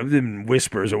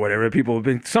whispers or whatever.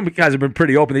 Some guys have been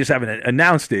pretty open. They just haven't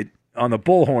announced it on the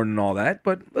bullhorn and all that.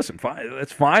 But listen, fine,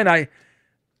 that's fine. I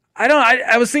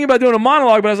was thinking about doing a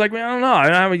monologue, but I was like, I don't know. I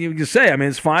don't know what you can say. I mean,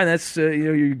 it's fine. That's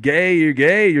you're gay,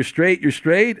 you're straight, you're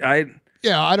straight. I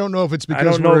don't know if it's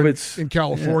because it's in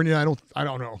California. Yeah. I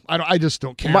don't know. I just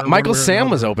don't care. Michael Sam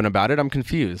was open about it. I'm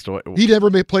confused. He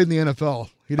never played in the NFL.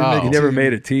 He never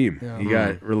made a team. Yeah. He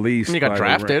got released. He got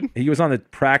drafted. He was on the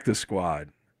practice squad.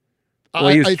 Well,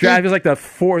 he was drafted. He was like the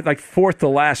fourth to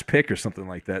last pick or something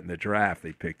like that in the draft.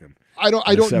 They picked him. I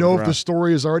don't know if the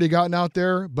story has already gotten out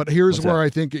there, but here's where I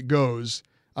think it goes.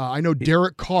 I know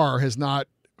Derek Carr has not,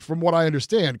 from what I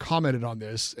understand, commented on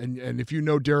this. And if you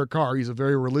know Derek Carr, he's a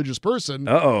very religious person.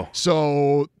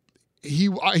 So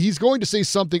he's going to say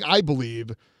something, I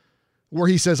believe, where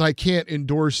he says, I can't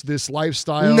endorse this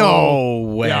lifestyle. No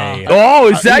way. Yeah. Oh,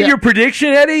 is that your prediction,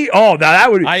 Eddie? Oh, now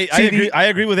that would... I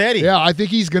agree with Eddie. Yeah, I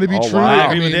think he's going to be true. Wow. I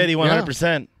agree with Eddie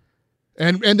 100%.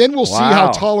 And then we'll see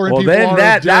how tolerant people are.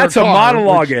 That's a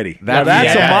monologue, Eddie. That's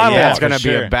a monologue. That's going to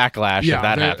be a backlash if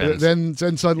that happens.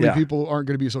 Then suddenly people aren't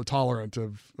going to be so tolerant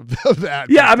of that.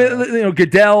 Yeah, but, I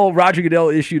mean, Roger Goodell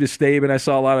issued a statement. I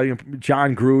saw a lot of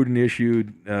John Gruden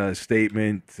issued a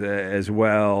statement as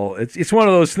well. It's one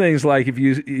of those things like if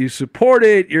you support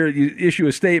it, you issue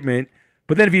a statement,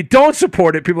 but then if you don't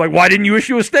support it, people are like, why didn't you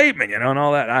issue a statement? And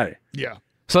all that.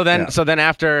 So then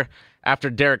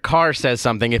after Derek Carr says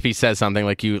something, if he says something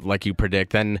like you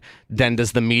predict, then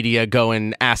does the media go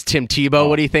and ask Tim Tebow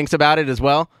what he thinks about it as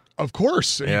well? Of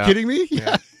course. Are you kidding me?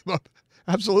 Yeah.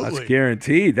 Absolutely. That's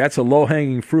guaranteed. That's a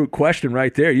low-hanging fruit question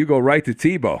right there. You go right to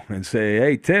Tebow and say,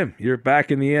 hey, Tim, you're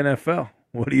back in the NFL.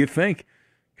 What do you think?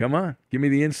 Come on. Give me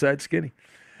the inside skinny.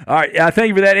 All right. Thank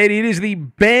you for that, Eddie. It is the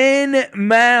Ben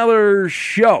Maller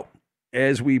Show.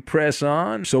 As we press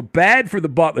on. So bad for the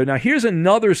Butler. Now, here's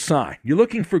another sign. You're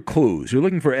looking for clues. You're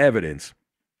looking for evidence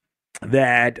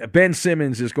that Ben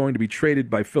Simmons is going to be traded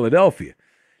by Philadelphia.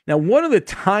 Now, one of the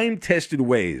time-tested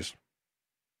ways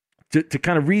to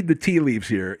kind of read the tea leaves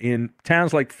here in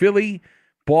towns like Philly,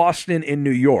 Boston, and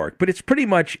New York, but it's pretty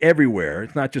much everywhere.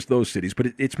 It's not just those cities, but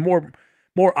it's more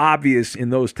obvious in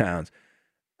those towns.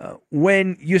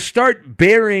 When you start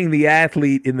burying the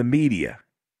athlete in the media,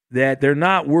 that they're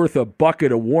not worth a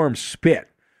bucket of warm spit,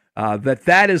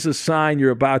 that is a sign you're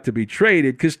about to be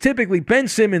traded. Because typically Ben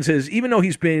Simmons has, even though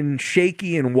he's been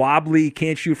shaky and wobbly,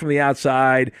 can't shoot from the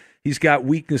outside, he's got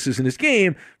weaknesses in his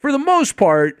game, for the most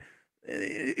part,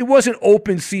 it wasn't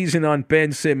open season on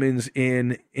Ben Simmons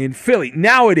in Philly.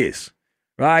 Now it is,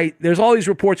 right? There's all these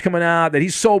reports coming out that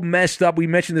he's so messed up. We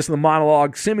mentioned this in the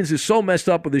monologue. Simmons is so messed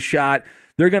up with his shot,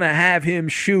 they're going to have him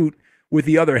shoot with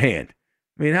the other hand.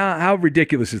 I mean, how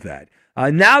ridiculous is that?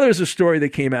 Now there's a story that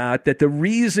came out that the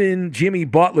reason Jimmy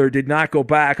Butler did not go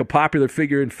back, a popular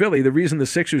figure in Philly, the reason the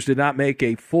Sixers did not make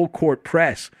a full court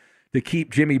press to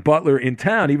keep Jimmy Butler in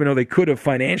town, even though they could have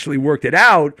financially worked it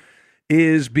out,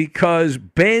 is because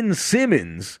Ben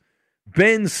Simmons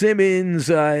and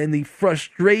the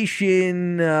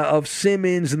frustration of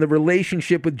Simmons and the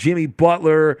relationship with Jimmy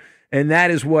Butler, and that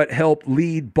is what helped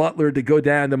lead Butler to go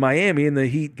down to Miami, and the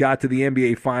Heat got to the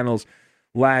NBA Finals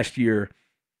last year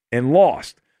and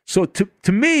lost. So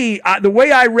to me, the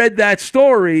way I read that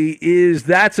story is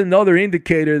that's another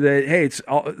indicator that, hey,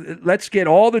 let's get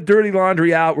all the dirty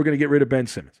laundry out. We're going to get rid of Ben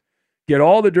Simmons. Get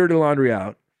all the dirty laundry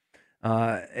out.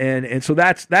 And so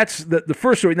that's the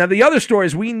first story. Now, the other story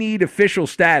is we need official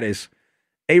status.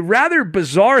 A rather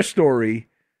bizarre story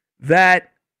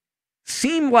that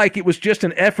seemed like it was just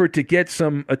an effort to get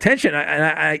some attention.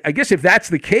 I guess if that's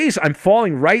the case, I'm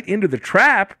falling right into the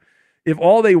trap. If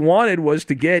all they wanted was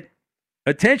to get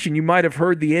attention, you might have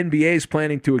heard the NBA is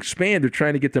planning to expand. They're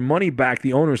trying to get their money back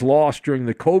the owners lost during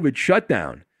the COVID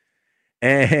shutdown.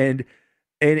 And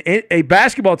a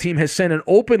basketball team has sent an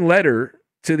open letter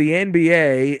to the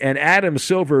NBA and Adam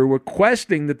Silver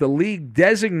requesting that the league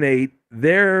designate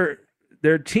their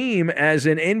team as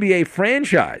an NBA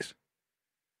franchise.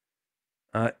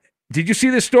 Did you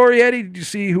see this story, Eddie? Did you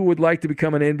see who would like to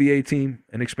become an NBA team,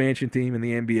 an expansion team in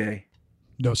the NBA?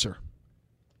 No, sir.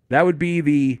 That would be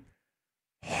the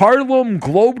Harlem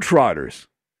Globetrotters.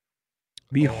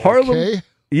 The Harlem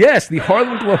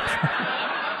Globetrotters.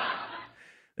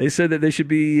 They said that they should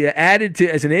be added to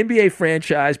as an NBA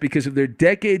franchise because of their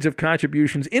decades of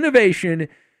contributions, innovation,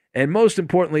 and most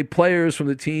importantly, players from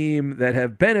the team that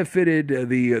have benefited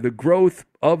the growth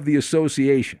of the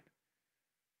association.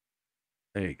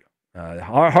 There you go.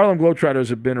 Harlem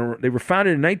Globetrotters they were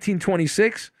founded in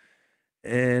 1926,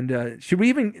 and should we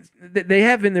even? They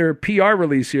have in their PR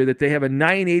release here that they have a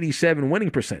 987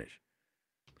 winning percentage.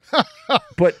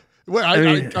 But well,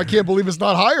 I can't believe it's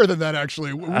not higher than that.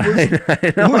 Actually, when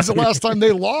was the last time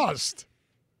they lost?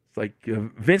 It's like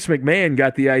Vince McMahon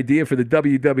got the idea for the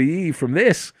WWE from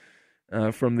this,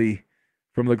 from the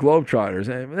Globetrotters.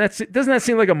 Doesn't that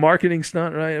seem like a marketing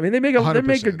stunt, right? I mean, they make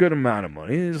a good amount of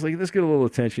money. It's like, let's get a little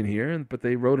attention here, but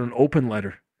they wrote an open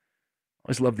letter. I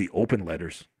always love the open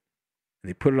letters, and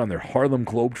they put it on their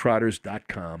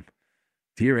HarlemGlobetrotters.com.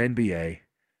 Dear NBA,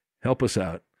 help us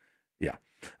out. Yeah.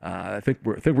 I think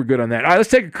we're good on that. All right, let's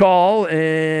take a call,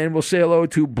 and we'll say hello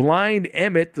to Blind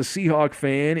Emmett, the Seahawk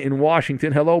fan in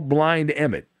Washington. Hello, Blind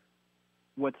Emmett.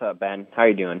 What's up, Ben? How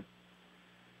you doing?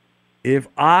 If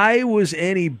I was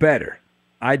any better,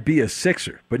 I'd be a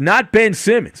Sixer, but not Ben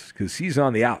Simmons because he's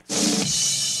on the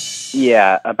outs.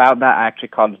 Yeah, about that, I actually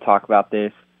called to talk about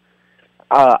this.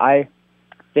 I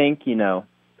think, just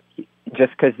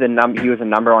because he was a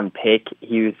number one pick,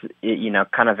 he was,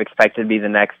 kind of expected to be the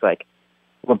next,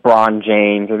 LeBron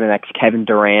James or the next Kevin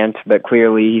Durant, but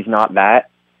clearly he's not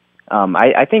that.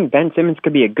 I think Ben Simmons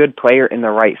could be a good player in the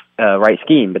right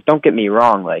scheme, but don't get me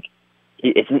wrong,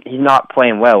 he's not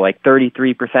playing well.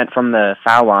 33% from the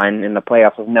foul line in the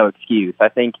playoffs is no excuse. I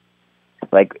think,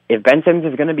 if Ben Simmons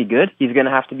is going to be good, he's going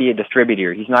to have to be a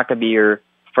distributor. He's not going to be your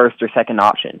first or second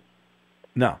option.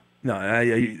 No,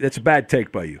 that's a bad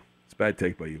take by you. It's a bad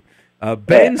take by you.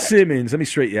 Ben Simmons, let me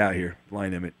straighten you out here,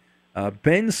 Blind Emmett.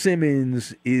 Ben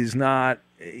Simmons he's not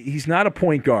a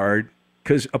point guard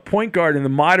because a point guard in the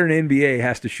modern NBA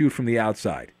has to shoot from the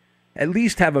outside, at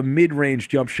least have a mid-range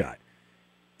jump shot.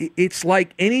 It's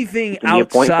like anything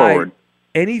outside.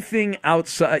 Anything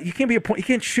outside, you can't be a point. You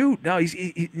can't shoot. No, he's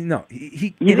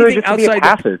anything outside.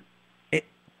 Passer.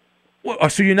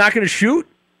 So you're not going to shoot?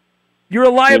 You're a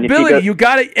liability. You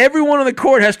got it. Everyone on the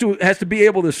court has to be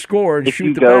able to score and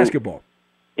shoot the basketball.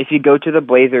 If you go to the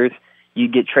Blazers, you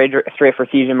get traded straight for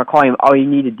CJ McCollum. All you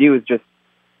need to do is just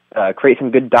create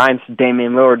some good dimes to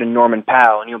Damian Lillard and Norman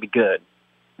Powell, and you'll be good.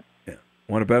 Yeah.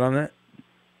 Want to bet on that?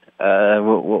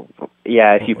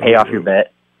 Yeah, if you pay off your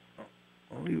bet.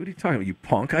 What are you talking about, you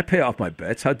punk? I pay off my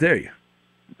bets. How dare you?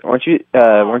 Weren't you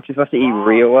supposed to eat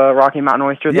real Rocky Mountain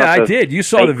oysters? Yeah, I did. You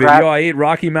saw the video. Crap? I ate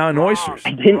Rocky Mountain oysters.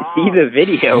 I didn't see the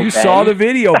video. You saw the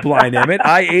video, Blind Emmett.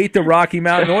 I ate the Rocky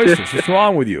Mountain oysters. What's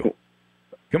wrong with you?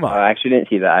 Come on. I actually didn't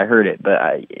see that. I heard it, but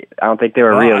I don't think they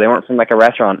were real. They weren't from a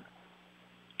restaurant.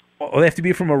 Oh, they have to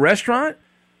be from a restaurant?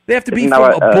 They have to be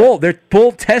from a bull. They're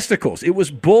bull testicles. It was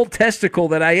bull testicle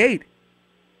that I ate.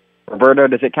 Roberto,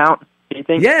 does it count? Do you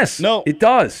think? Yes. No. It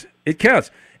does. It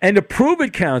counts. And to prove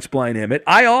it counts, Blind Emmett,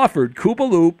 I offered Koopa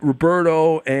Loop,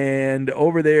 Roberto, and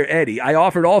over there, Eddie. I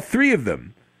offered all three of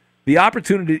them the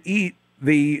opportunity to eat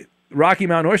the Rocky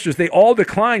Mountain oysters. They all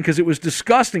declined because it was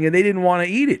disgusting and they didn't want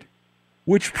to eat it.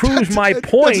 Which proves my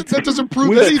point. That doesn't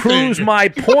prove anything. Which proves my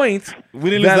point. We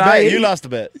didn't lose the bet. You lost the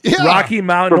bet. Yeah. Rocky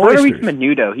Mountain Roberto oysters. eats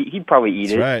menudo. He'd probably eat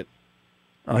it. That's right.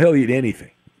 Oh, he'll eat anything.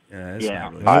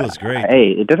 Yeah. That was great.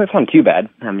 Hey, it doesn't sound too bad.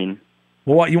 I mean.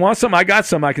 Well, what, you want some? I got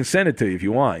some. I can send it to you if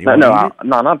you want. No,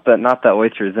 not the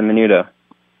oysters. The menudo.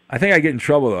 I think I get in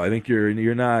trouble though. I think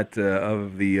you're not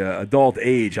of the adult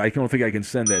age. I don't think I can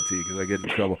send that to you because I get in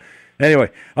trouble. Anyway,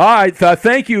 all right.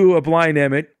 Thank you, Blind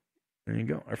Emmett. There you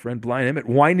go, our friend Blind Emmett,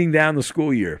 winding down the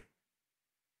school year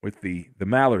with the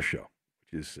Maller Show,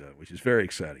 which is very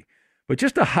exciting. But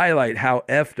just to highlight how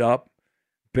effed up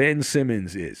Ben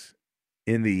Simmons is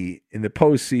in the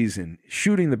postseason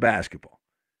shooting the basketball.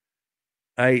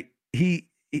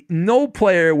 No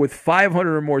player with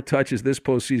 500 or more touches this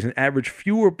postseason averaged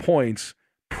fewer points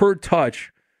per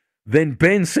touch than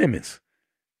Ben Simmons.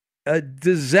 A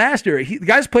disaster. The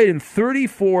guy's played in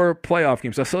 34 playoff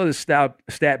games. I saw this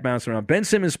stat bounce around. Ben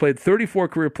Simmons played 34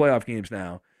 career playoff games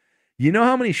now. You know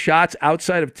how many shots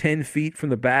outside of 10 feet from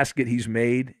the basket he's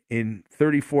made in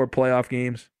 34 playoff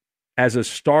games as a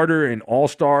starter and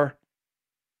all-star?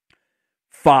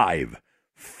 5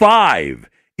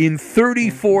 in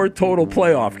 34 total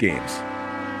playoff games.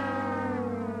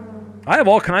 I have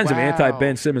all kinds of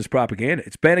anti-Ben Simmons propaganda.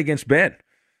 It's Ben against Ben.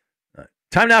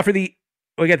 Time now for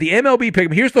we got the MLB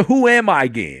pick. Here's the Who Am I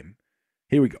game.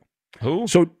 Here we go. Who?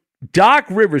 So Doc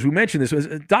Rivers, we mentioned this.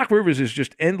 Doc Rivers is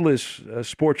just endless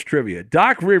sports trivia.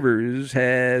 Doc Rivers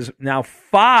has now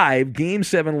 5 Game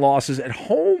 7 losses at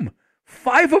home.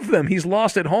 5 of them he's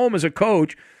lost at home as a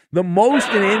coach, the most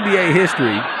in NBA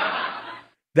history.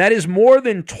 That is more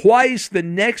than twice the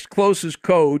next closest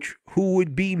coach, who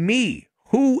would be me.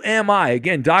 Who am I?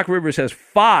 Again, Doc Rivers has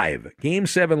 5 Game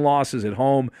 7 losses at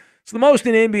home. It's the most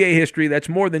in NBA history. That's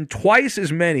more than twice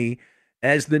as many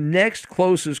as the next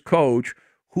closest coach,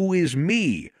 who is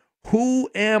me. Who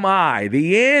am I?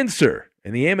 The answer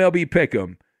in the MLB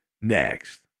Pick'em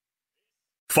next.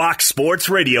 Fox Sports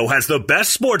Radio has the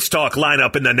best sports talk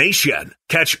lineup in the nation.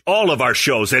 Catch all of our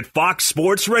shows at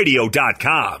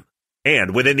foxsportsradio.com.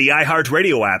 And within the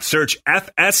iHeartRadio app, search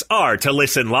FSR to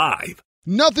listen live.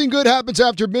 Nothing good happens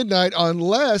after midnight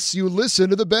unless you listen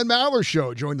to The Ben Maller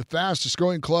Show. Join the fastest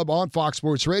growing club on Fox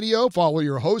Sports Radio. Follow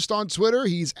your host on Twitter.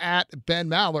 He's at Ben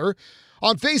Maller.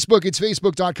 On Facebook, it's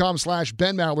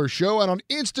facebook.com/Ben Maller Show. And on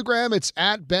Instagram, it's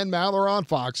at Ben Maller on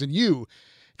Fox. And you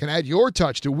can add your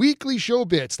touch to weekly show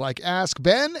bits like Ask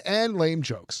Ben and Lame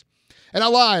Jokes. And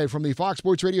now live from the Fox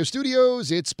Sports Radio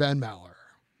studios, it's Ben Maller.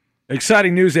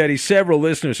 Exciting news, Eddie. Several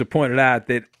listeners have pointed out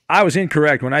that I was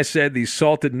incorrect when I said the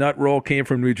salted nut roll came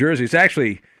from New Jersey. It's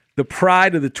actually the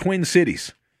pride of the Twin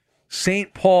Cities,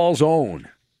 St. Paul's own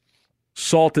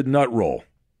salted nut roll.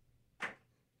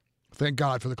 Thank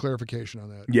God for the clarification on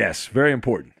that. Yes, very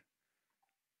important.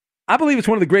 I believe it's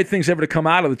one of the great things ever to come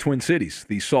out of the Twin Cities,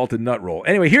 the salted nut roll.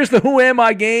 Anyway, here's the Who Am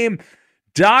I game.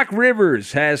 Doc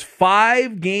Rivers has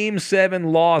 5 Game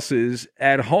 7 losses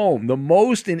at home, the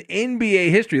most in NBA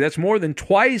history. That's more than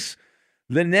twice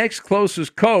the next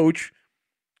closest coach,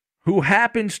 who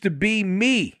happens to be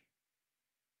me.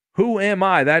 Who am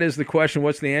I? That is the question.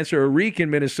 What's the answer? Arik in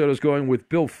Minnesota is going with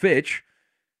Bill Fitch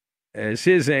as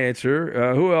his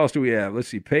answer. Who else do we have? Let's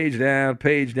see. Page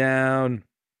down.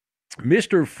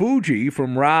 Mr. Fuji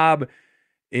from Rob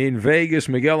in Vegas.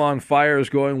 Miguel on Fire is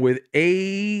going with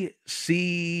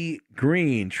A.C.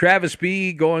 Green. Travis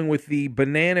B. going with the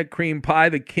banana cream pie,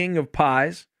 the king of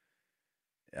pies.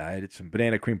 I did some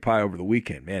banana cream pie over the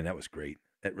weekend. Man, that was great.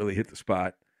 That really hit the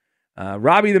spot.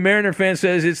 Robbie, the Mariner fan,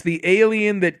 says it's the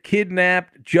alien that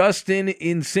kidnapped Justin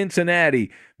in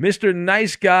Cincinnati. Mr.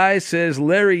 Nice Guy says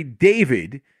Larry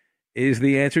David is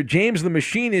the answer. James, the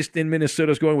machinist in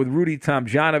Minnesota, is going with Rudy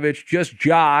Tomjanovich. Just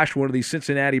Josh, one of these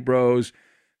Cincinnati bros,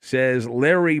 says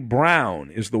Larry Brown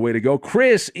is the way to go.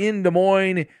 Chris in Des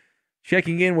Moines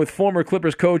checking in with former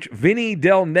Clippers coach Vinny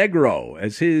Del Negro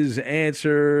as his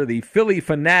answer. The Philly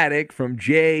fanatic from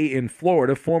Jay in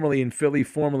Florida, formerly in Philly,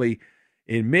 formerly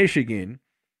in Michigan.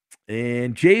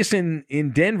 And Jason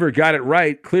in Denver got it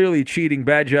right. Clearly cheating.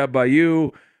 Bad job by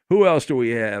you. Who else do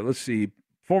we have? Let's see.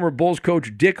 Former Bulls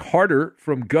coach Dick Harder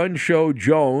from Gun Show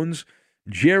Jones.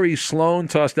 Jerry Sloan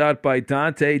tossed out by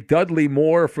Dante. Dudley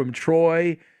Moore from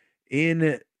Troy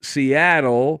in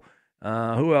Seattle.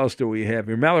 Who else do we have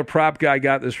here? Mallard Prop guy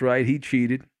got this right. He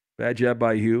cheated. Bad job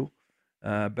by you.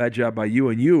 Bad job by you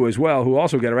and you as well, who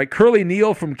also got it right. Curly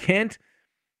Neal from Kent,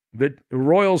 the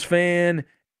Royals fan,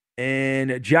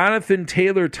 and Jonathan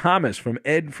Taylor Thomas from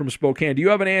Ed from Spokane. Do you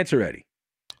have an answer, Eddie?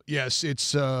 Yes,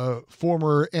 it's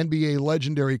former NBA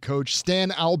legendary coach Stan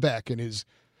Albeck and his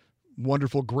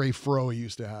wonderful gray fro he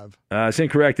used to have. It's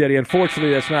incorrect, Eddie.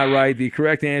 Unfortunately, that's not right. The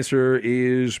correct answer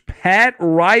is Pat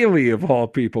Riley, of all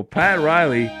people. Pat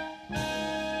Riley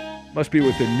must be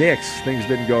with the Knicks. Things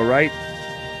didn't go right.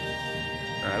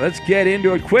 All right, let's get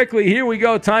into it quickly. Here we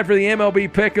go. Time for the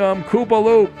MLB Pick'em. Koopa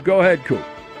Loop. Go ahead, Coop.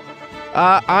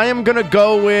 I am going to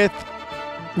go with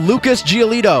Lucas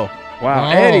Giolito. Wow,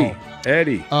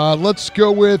 Eddie. Let's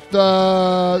go with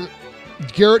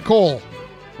Garrett Cole.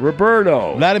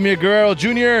 Roberto. Vladimir Guerrero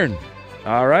Jr.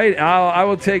 All right. I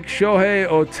will take Shohei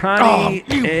Ohtani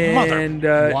and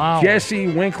Jesse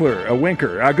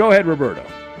Winker. Go ahead, Roberto.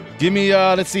 Give me,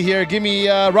 let's see here. Give me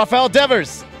Rafael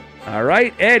Devers. All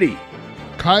right, Eddie.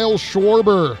 Kyle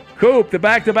Schwarber. Coop, the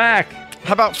back-to-back.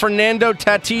 How about Fernando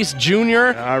Tatis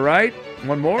Jr.? All right.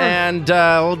 One more. And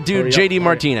we'll do J.D.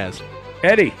 Martinez.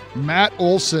 Eddie. Matt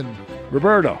Olson.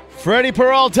 Roberto. Freddie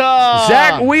Peralta.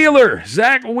 Zach Wheeler.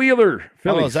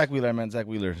 Phillies. Oh, Zach Wheeler. I meant Zach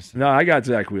Wheeler. No, I got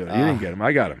Zach Wheeler. You didn't get him.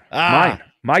 I got him. Mine.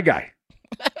 My guy.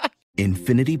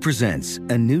 Infiniti presents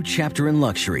a new chapter in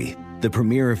luxury. The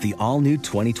premiere of the all-new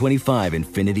 2025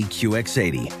 Infiniti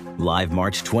QX80. Live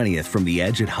March 20th from the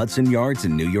Edge at Hudson Yards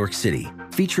in New York City.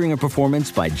 Featuring a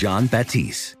performance by John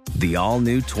Batiste. The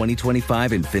all-new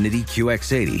 2025 Infiniti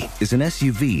QX80 is an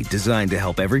SUV designed to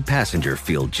help every passenger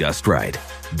feel just right.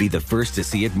 Be the first to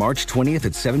see it March 20th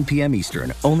at 7 p.m.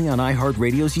 Eastern, only on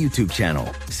iHeartRadio's YouTube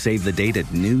channel. Save the date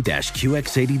at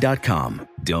new-QX80.com.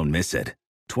 Don't miss it.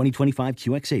 2025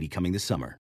 QX80 coming this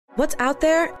summer. What's out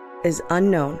there is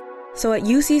unknown. So at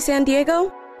UC San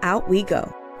Diego, out we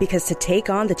go. Because to take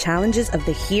on the challenges of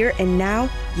the here and now,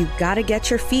 you gotta get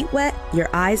your feet wet, your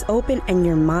eyes open, and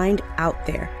your mind out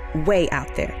there, way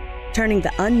out there. Turning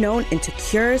the unknown into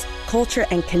cures, culture,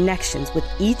 and connections with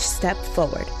each step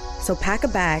forward. So pack a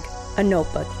bag, a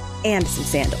notebook, and some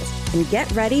sandals, and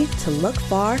get ready to look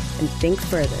far and think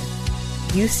further.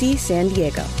 UC San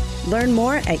Diego. Learn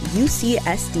more at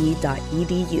ucsd.edu.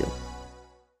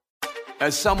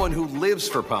 As someone who lives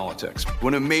for politics,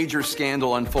 when a major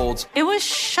scandal unfolds, it was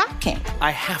shocking.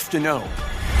 I have to know,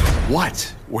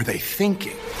 what were they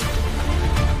thinking?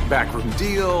 Backroom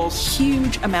deals,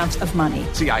 huge amounts of money,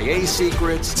 CIA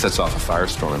secrets, sets off a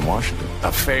firestorm in Washington,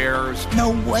 affairs. No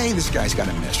way this guy's got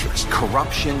a mistress.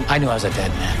 Corruption. I knew I was a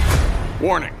dead man.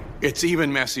 Warning, it's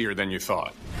even messier than you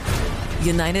thought.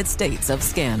 United States of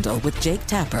Scandal with Jake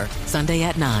Tapper, Sunday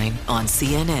at 9 on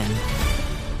CNN.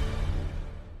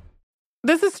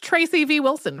 This is Tracy V.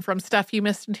 Wilson from Stuff You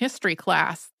Missed in History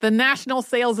class. The national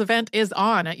sales event is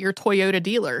on at your Toyota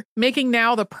dealer, making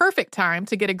now the perfect time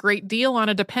to get a great deal on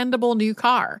a dependable new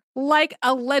car. Like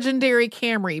a legendary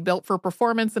Camry built for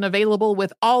performance and available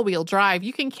with all-wheel drive,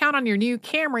 you can count on your new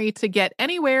Camry to get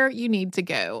anywhere you need to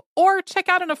go. Or check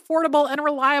out an affordable and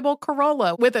reliable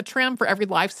Corolla with a trim for every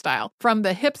lifestyle. From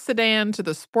the hip sedan to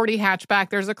the sporty hatchback,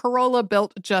 there's a Corolla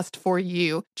built just for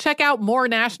you. Check out more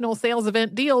national sales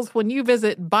event deals when you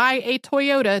visit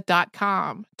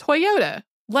buyatoyota.com. Toyota,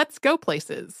 let's go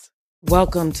places.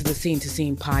 Welcome to the Scene to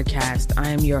Scene podcast. I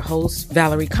am your host,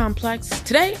 Valerie Complex.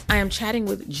 Today, I am chatting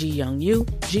with Ji Young Yu.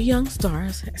 Ji Young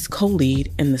stars as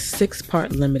co-lead in the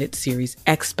 6-part limited series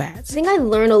Expats. I think I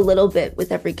learn a little bit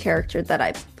with every character that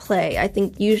I play. I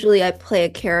think usually I play a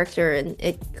character and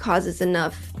it causes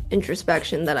enough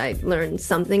introspection that I learn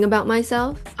something about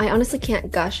myself. I honestly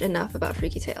can't gush enough about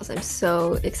Freaky Tales. I'm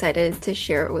so excited to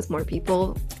share it with more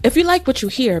people. If you like what you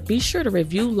hear, be sure to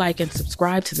review, like, and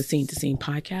subscribe to the Scene to Scene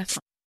podcast